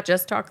 Maybe not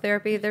just talk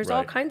therapy. There's all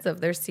Right. kinds of.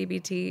 There's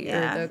CBT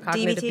Yeah. or the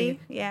cognitive. DBT.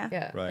 Yeah.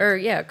 Yeah. Right. Or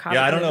yeah. Yeah, I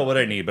cognitive- don't know what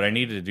I need, but I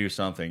need to do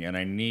something, and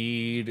I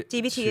need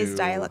DBT is to-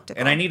 dialectical.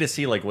 and I need to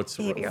see like what's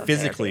Behavioral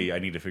physically. therapy. I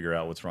need to figure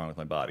out what's wrong with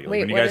my body. Like Wait,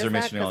 when you what guys is are that?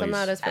 mentioning all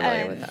Because I'm these, not as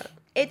familiar with that.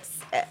 It's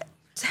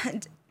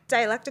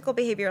dialectical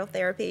behavioral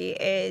therapy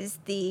is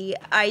the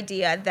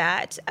idea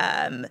that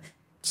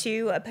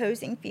two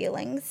opposing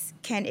feelings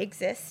can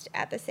exist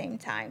at the same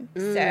time.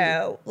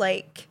 So,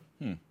 like,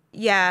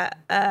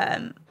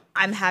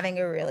 I'm having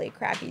a really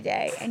crappy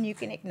day, and you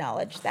can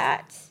acknowledge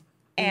that.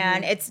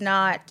 And it's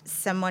not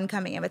someone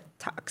coming in with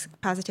toxic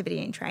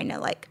positivity and trying to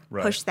like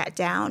Right. push that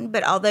down.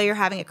 But although you're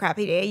having a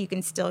crappy day, you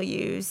can still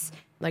use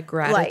Like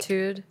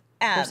gratitude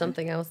for um,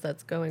 something else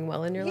that's going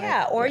well in your life.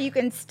 yeah, or you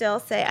can still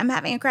say, I'm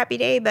having a crappy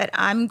day, but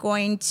I'm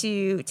going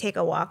to take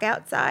a walk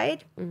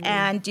outside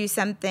and do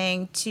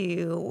something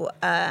to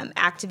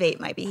activate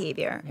my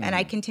behavior. And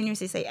I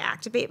continuously say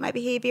activate my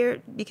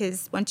behavior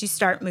because once you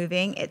start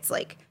moving, it's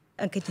like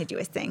a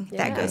continuous thing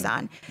that Yeah. goes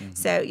on.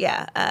 So,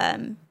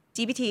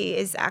 DBT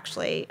is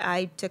actually,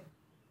 I took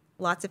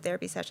lots of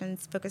therapy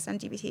sessions focused on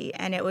DBT,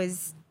 and it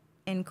was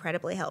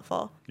incredibly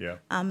helpful. yeah,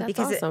 That's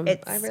Because awesome.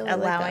 it's I really like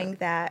allowing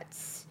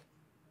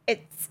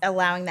it's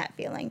allowing that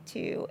feeling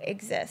to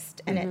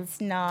exist, and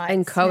it's not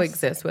and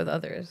coexist with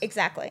others.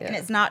 exactly, and Yeah.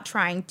 it's not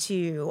trying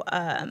to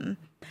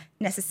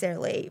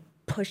necessarily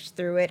push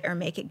through it or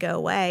make it go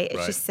away. It's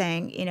Right. just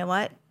saying, you know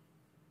what,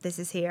 this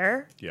is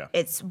here. Yeah.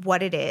 It's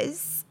what it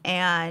is,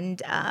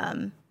 and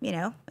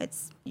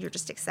it's you're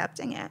just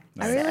accepting it.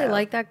 I really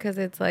like that because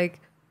it's like,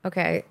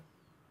 okay,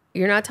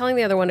 you're not telling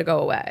the other one to go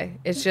away.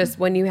 It's just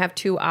when you have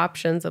two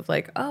options of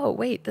like, oh,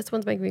 wait, this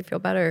one's making me feel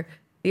better.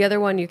 The other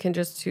one you can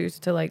just choose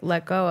to like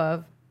let go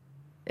of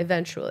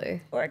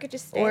eventually. Or it could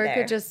just stay Or there. it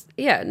could just,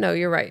 yeah, no,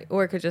 you're right.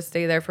 Or it could just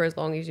stay there for as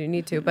long as you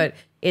need to. But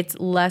it's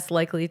less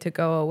likely to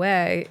go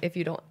away if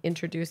you don't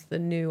introduce the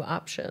new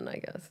option, I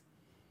guess.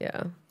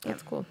 Yeah,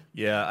 that's cool.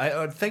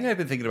 yeah. A thing I've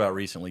been thinking about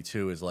recently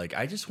too is like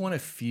I just want to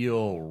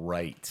feel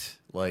right.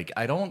 Like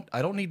I don't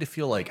need to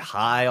feel like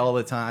high all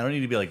the time. I don't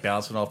need to be like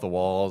bouncing off the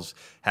walls,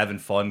 having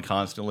fun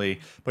constantly.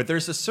 But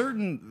there's a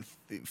certain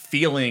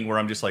feeling where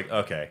I'm just like,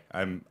 okay,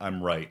 I'm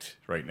right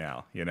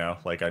now. You know,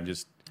 like I'm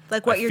just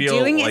like what I you're feel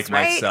doing like is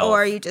right, myself.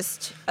 or you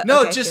just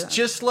No, okay,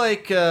 just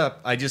like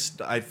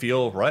I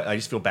feel right. I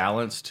just feel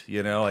balanced.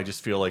 You know, I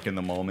just feel like in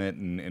the moment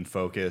and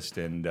focused,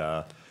 and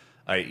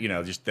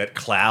just that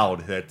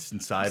cloud that's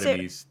inside of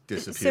me's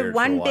disappeared. So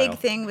one for a while. big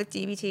thing with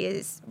DBT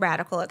is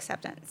radical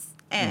acceptance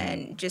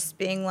and just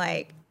being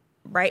like,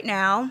 right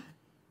now,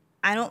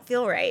 I don't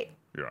feel right,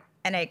 Yeah.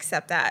 and I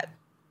accept that.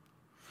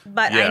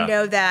 But Yeah. I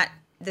know that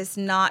this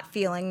not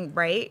feeling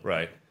right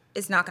Right.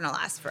 is not going to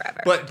last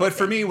forever. But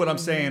for me, what I'm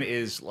saying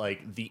is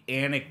like the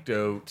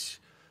anecdote.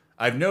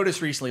 I've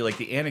noticed recently, like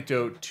the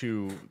anecdote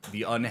to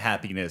the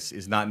unhappiness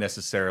is not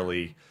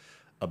necessarily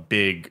a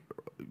big,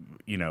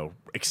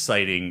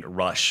 exciting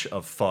rush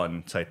of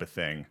fun type of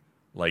thing.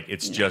 Like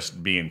it's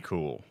just being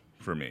cool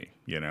for me,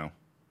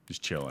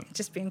 just chilling.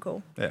 just being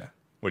cool. Yeah,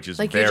 which is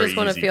Like you very just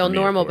want to easy feel for me,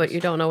 of normal, but course. you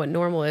don't know what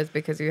normal is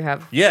because you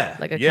have Yeah,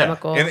 like a yeah.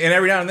 chemical. And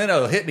every now and then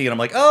it'll hit me, and I'm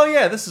like, oh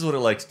yeah, this is what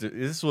this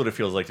is what it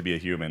feels like to be a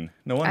human.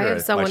 No wonder have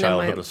my someone in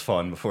childhood my- was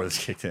fun before this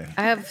kicked in.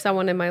 I have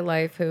someone in my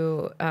life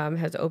who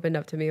has opened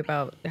up to me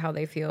about how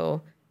they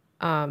feel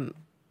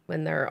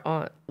when they're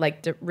on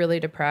really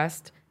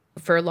depressed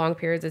for long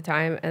periods of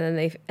time, and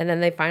then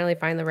they finally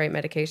find the right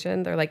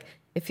medication. They're like,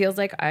 it feels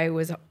like I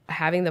was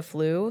having the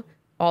flu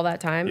all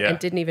that time and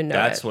didn't even know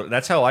it.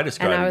 That's how I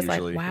describe And I it was like,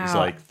 usually. wow. It's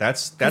like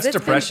that's it's been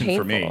depression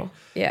for me. painful.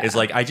 Yeah. It's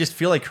like I just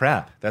feel like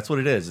crap. That's what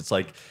it is. It's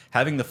like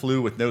having the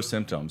flu with no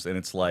symptoms, and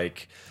it's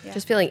like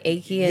Just feeling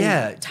achy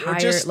and or tired,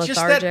 just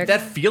lethargic.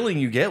 that feeling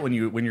you get when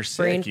you're sick,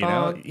 Brain you know?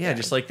 fog, Yeah, yeah.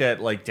 just like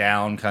that like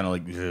down kind of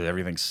like "Ugh,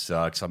 everything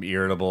sucks. I'm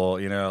irritable,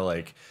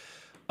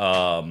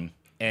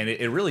 and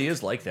it really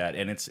is like that,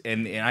 and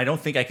and I don't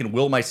think I can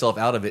will myself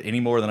out of it any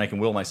more than I can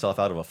will myself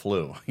out of a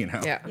flu,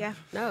 Yeah. Yeah.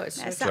 No, it's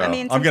Yeah, just so, So, I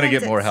mean, I'm gonna sometimes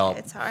get more it's- help.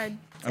 It's hard.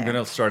 I'm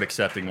gonna start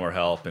accepting more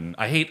help, and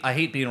I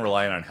hate being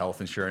reliant on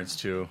health insurance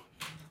too,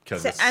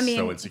 because it's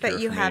so insecure. but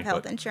you for have me,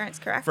 health but insurance,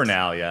 correct? for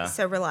now, yeah.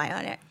 So rely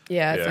on it.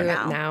 yeah, Yeah. do it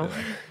Now. now.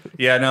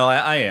 Yeah, no,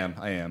 I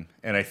am,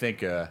 and I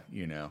think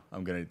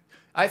I'm gonna.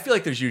 I feel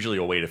like there's usually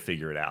a way to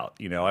figure it out.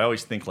 I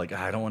always think like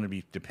I don't want to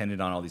be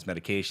dependent on all these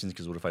medications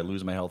because what if I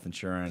lose my health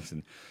insurance?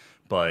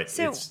 But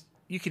So-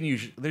 you can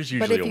usually there's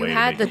But usually if a you way to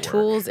had make the it work.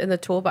 tools in the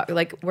toolbox,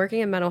 like working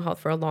in mental health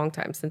for a long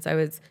time, since I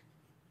was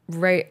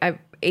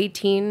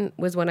 18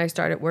 was when I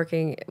started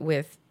working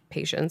with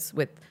patients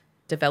with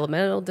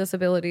developmental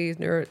disabilities,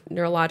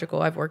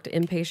 neurological. I've worked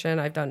inpatient,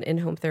 I've done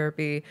in-home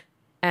therapy.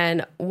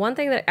 And one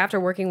thing that after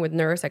working with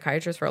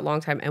neuropsychiatrists for a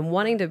long time and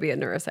wanting to be a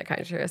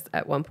neuropsychiatrist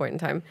at one point in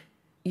time,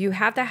 you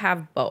have to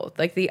have both.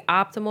 Like the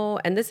optimal,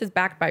 and this is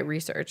backed by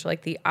research,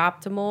 like the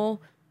optimal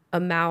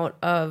amount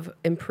of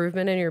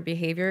improvement in your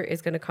behavior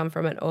is going to come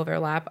from an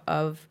overlap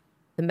of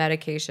the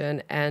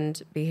medication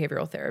and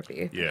behavioral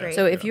therapy. Yeah. Great.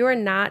 So if you are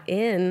not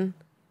in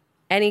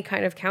any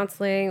kind of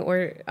counseling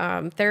or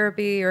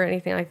therapy or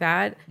anything like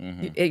that,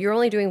 you're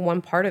only doing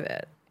one part of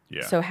it.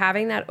 Yeah. So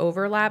having that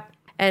overlap.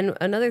 And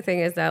another thing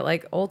is that,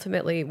 like,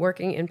 ultimately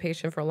working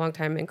inpatient for a long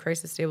time in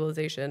crisis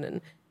stabilization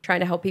and trying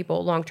to help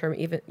people long term,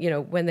 even, you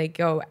know, when they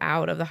go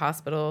out of the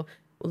hospital,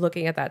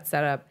 looking at that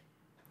setup,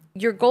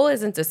 your goal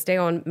isn't to stay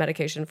on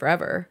medication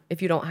forever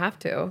if you don't have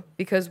to,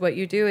 because what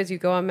you do is you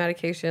go on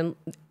medication,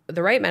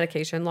 the right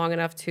medication, long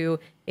enough to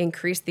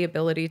increase the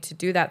ability to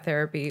do that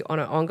therapy on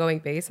an ongoing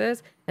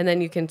basis, and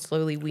then you can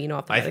slowly wean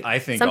off the medication. I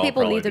think some I'll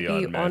people need to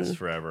probably be on meds on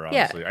forever. Yeah,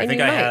 Honestly, I and think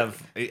you I might.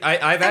 have.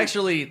 I've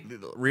actually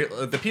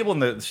the people in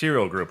the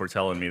serial group were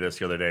telling me this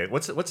the other day.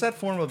 What's that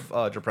form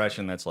of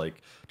depression that's like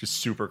just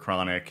super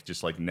chronic,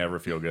 just like never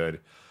feel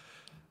good?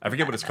 I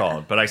forget what it's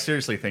called, but I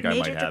seriously think I might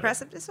Major have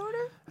depressive disorder?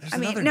 There's I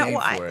mean, another no, name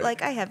well, for it.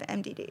 like I have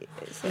MDD.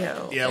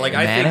 So. Yeah, like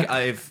I Manic? think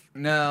I've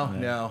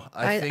No.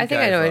 I think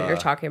I know what you're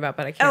talking about,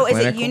 but I can't. Oh, is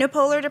it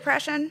Clinical? unipolar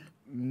depression?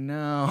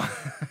 No.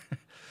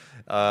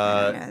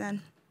 I don't know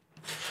then.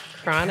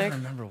 I Chronic. don't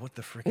remember what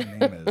the freaking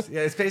name is.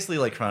 Yeah, it's basically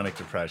like chronic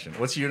depression.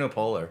 What's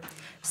unipolar?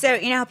 So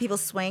you know how people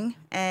swing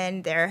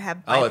and they have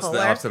bipolar? Oh, it's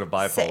the opposite of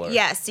bipolar. So,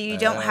 yeah, so you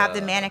don't have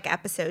the manic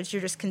episodes.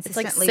 You're just like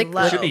consistently cyclic.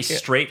 low. It should be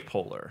straight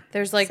polar.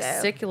 There's like So-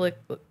 cyclic.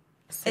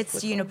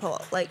 It's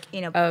unipolar, like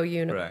Oh,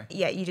 uni. Right.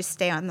 yeah, you just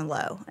stay on the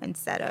low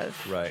instead of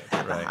Right,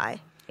 have right. a high.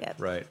 Yep.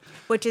 Right.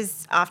 Which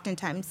is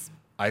oftentimes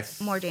I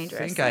more dangerous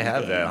think I than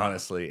have that, being-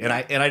 honestly, and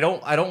I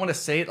don't want to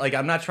say it like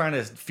I'm not trying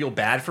to feel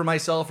bad for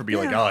myself or be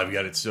like, Yeah. oh, I've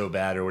got it so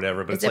bad or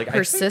whatever. But Is it's it like I think I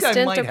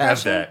persistent might have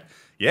depression? that.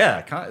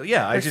 Yeah,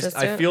 yeah. I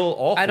Persistent? feel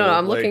awful. I don't know.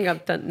 I'm like- looking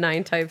up the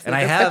 9 types. and of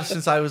I have depression.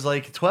 since I was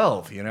like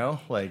 12. You know,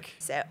 like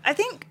So I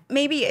think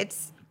maybe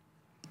it's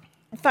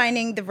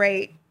finding the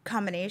right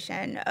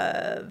combination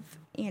of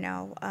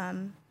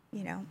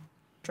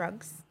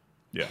drugs.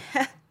 Yeah.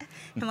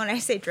 And when I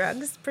say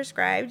drugs,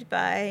 prescribed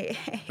by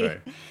a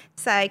Right.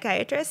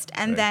 psychiatrist,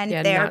 and Right. then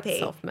Yeah, therapy. not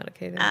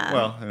self-medicated.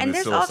 Well, and and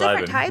it's there's all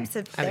different psilocybin. types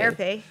of I mean-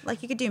 therapy.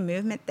 Like you could do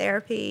movement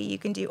therapy, you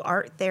can do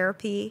art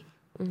therapy,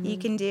 you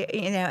can do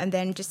and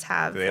then just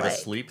have Do they have like a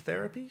sleep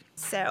therapy?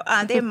 so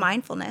they have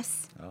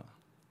mindfulness. Oh.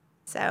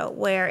 So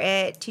where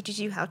it teaches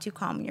you how to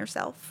calm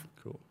yourself,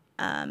 Cool.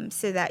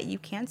 so that you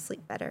can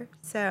sleep better.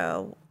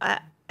 So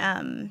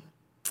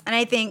and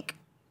I think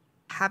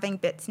having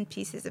bits and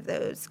pieces of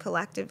those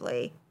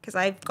collectively, because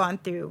I've gone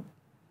through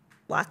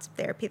lots of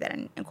therapy that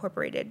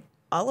incorporated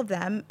all of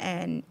them,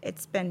 and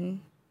it's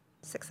been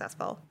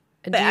successful.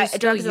 And But do you still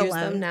drugs use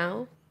alone- them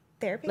now?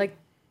 Therapy, Like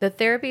the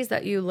therapies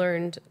that you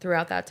learned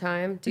throughout that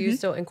time, do you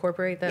still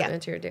incorporate them Yeah.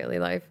 into your daily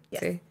life?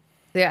 Yes. See?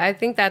 Yeah, I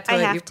think that's I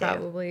what have you to.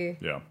 probably.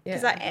 Yeah.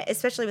 because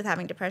especially with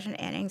having depression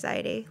and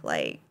anxiety,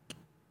 like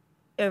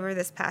over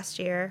this past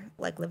year,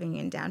 like living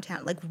in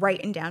downtown, like right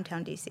in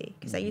downtown DC,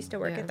 because I used to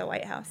work Yeah. at the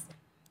White House.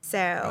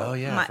 So Oh,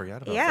 yeah, I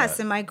forgot about yeah, that.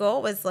 so my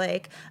goal was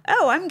like,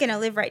 oh, I'm gonna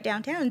live right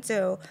downtown,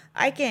 so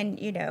I can,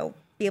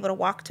 be able to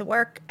walk to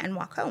work and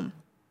walk home.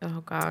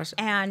 Oh gosh.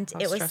 And How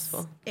it was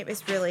stressful. it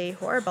was really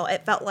horrible.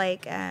 It felt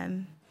like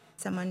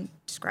someone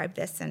described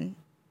this, and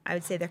I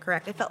would say they're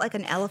correct. It felt like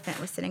an elephant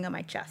was sitting on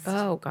my chest.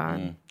 Oh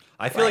god.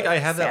 I feel like I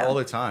Right, have that so- all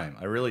the time.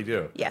 I really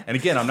do. Yeah. And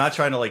again, I'm not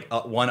trying to like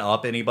one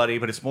up anybody,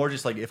 but it's more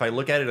just like if I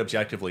look at it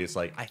objectively, it's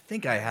like I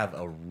think I have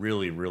a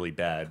really, really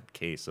bad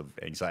case of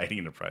anxiety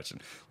and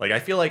depression. Like I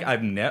feel like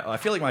I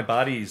feel like my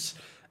body's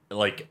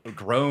like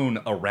grown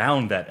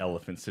around that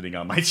elephant sitting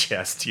on my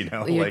chest. You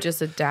know, You're like,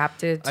 just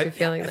adapted to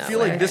feeling that I feel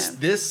way. like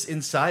this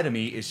inside of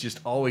me is just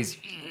always.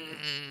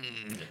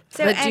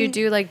 So, But do you and-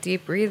 do like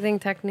deep breathing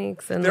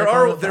techniques? And There like,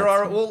 all are of there that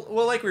are stuff?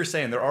 well like we were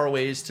saying, there are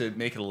ways to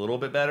make it a little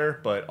bit better,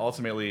 but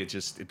ultimately it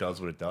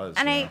does what it does.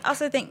 And you I know?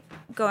 also think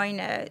going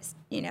to,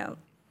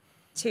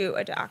 to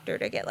a doctor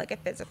to get like a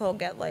physical,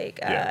 get like,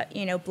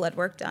 Yeah. blood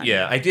work done.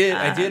 Yeah, I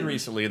did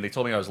recently, and they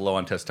told me I was low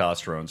on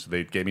testosterone, so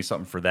they gave me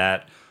something for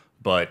that.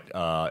 But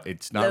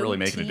it's not Low really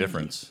making a T.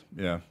 difference.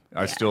 Yeah,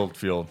 I still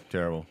feel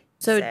terrible.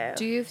 So So-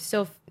 do you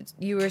still?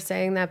 You were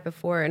saying that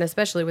before, and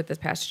especially with this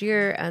past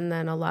year, and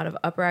then a lot of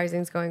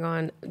uprisings going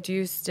on. Do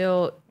you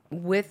still,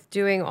 with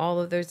doing all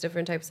of those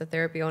different types of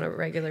therapy on a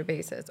regular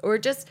basis, or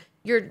just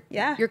your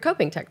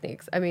coping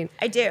techniques? I mean,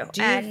 I do.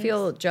 Do you And-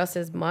 feel just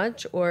as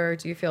much, or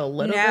do you feel a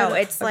little bit No,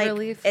 it's of like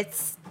relief?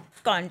 it's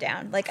gone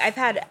down. Like I've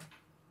had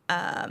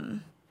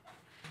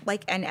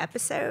like an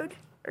episode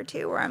or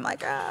two where I'm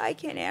like, I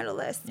can't handle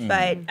this.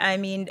 But I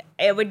mean,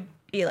 it would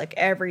be like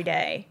every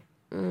day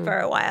for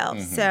a while.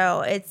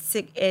 So it's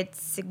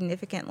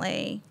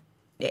significantly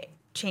it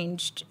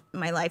changed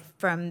my life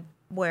from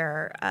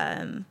where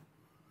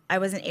I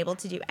wasn't able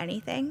to do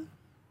anything.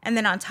 And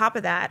then on top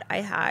of that, I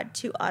had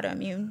 2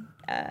 autoimmune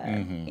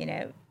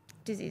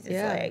diseases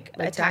Yeah, like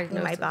attacking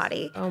my diagnosis.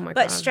 body. Oh my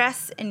but God.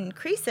 stress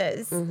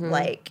increases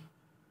like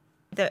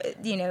the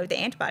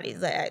antibodies,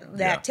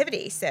 the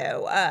activity.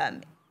 So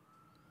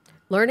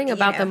Learning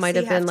about them so might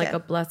you have been have like to- a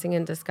blessing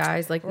in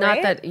disguise. Like, Right?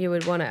 not that you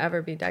would want to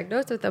ever be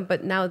diagnosed with them,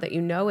 but now that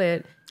you know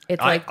it,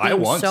 It's like I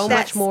being want so some.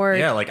 much more.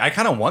 Yeah, like I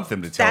kind of want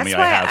them to tell That's me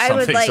why I have I would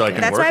something like. so I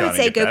can That's work why I on would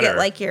say and get go get better.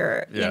 like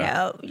your, you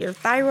know, your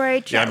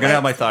thyroid check. Yeah, I'm gonna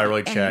have my like,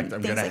 thyroid and checked.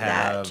 I'm things gonna like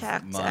that have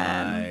checked.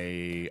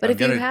 my. But I'm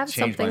if you gonna have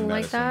change my something like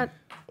medicine. that,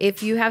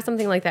 if you have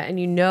something like that and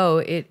you know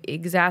it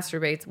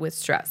exacerbates with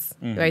stress,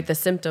 right? The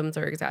symptoms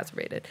are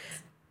exacerbated.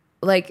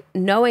 Like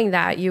knowing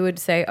that, you would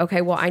say,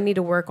 okay, well, I need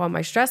to work on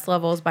my stress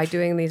levels by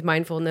doing these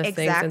mindfulness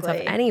things and stuff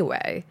Exactly.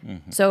 anyway.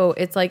 So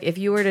it's like if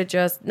you were to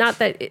just, not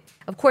that,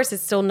 of course,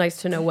 it's still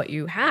nice to know what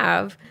you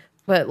have,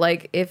 but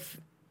like if,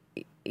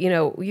 you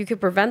know, you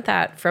could prevent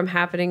that from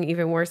happening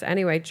even worse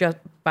anyway, just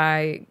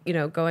by, you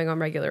know, going on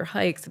regular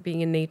hikes,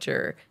 being in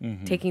nature,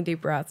 taking deep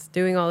breaths,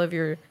 doing all of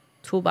your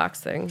toolbox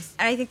things.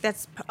 And I think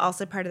that's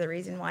also part of the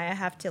reason why I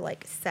have to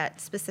like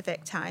set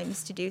specific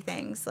times to do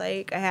things.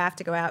 Like I have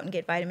to go out and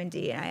get vitamin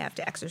D, and I have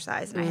to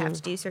exercise, and I have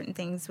to do certain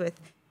things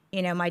with,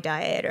 you know, my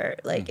diet, or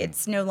like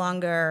it's no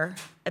longer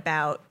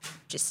about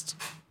just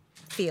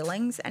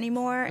feelings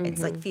anymore.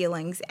 It's like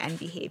feelings and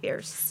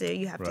behaviors. So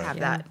you have to have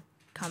that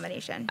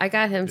combination. I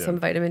got him some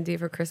vitamin D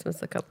for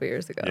Christmas a couple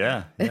years ago.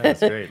 Yeah,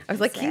 that's great. I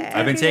was like, you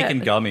I've been do that.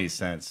 taking gummies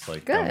since,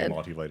 like gummy Good.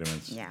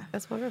 multivitamins. Yeah.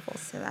 That's wonderful.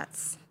 So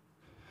that's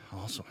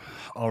Awesome.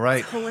 All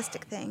right. a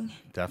holistic thing.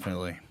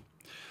 Definitely.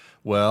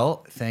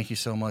 Well, thank you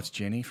so much,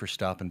 Ginny, for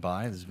stopping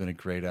by. This has been a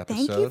great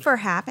episode. Thank you for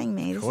having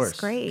me. Of This course. is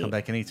great. Come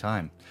back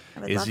anytime. I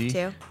would love Izzy,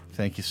 to.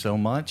 thank you so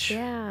much.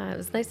 Yeah, it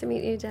was nice to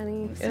meet you,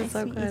 Jenny. It was nice so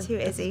to meet you good. too,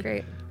 This was Izzy.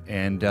 great.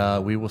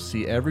 And we will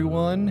see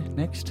everyone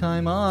next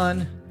time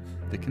on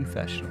The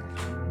Confessional.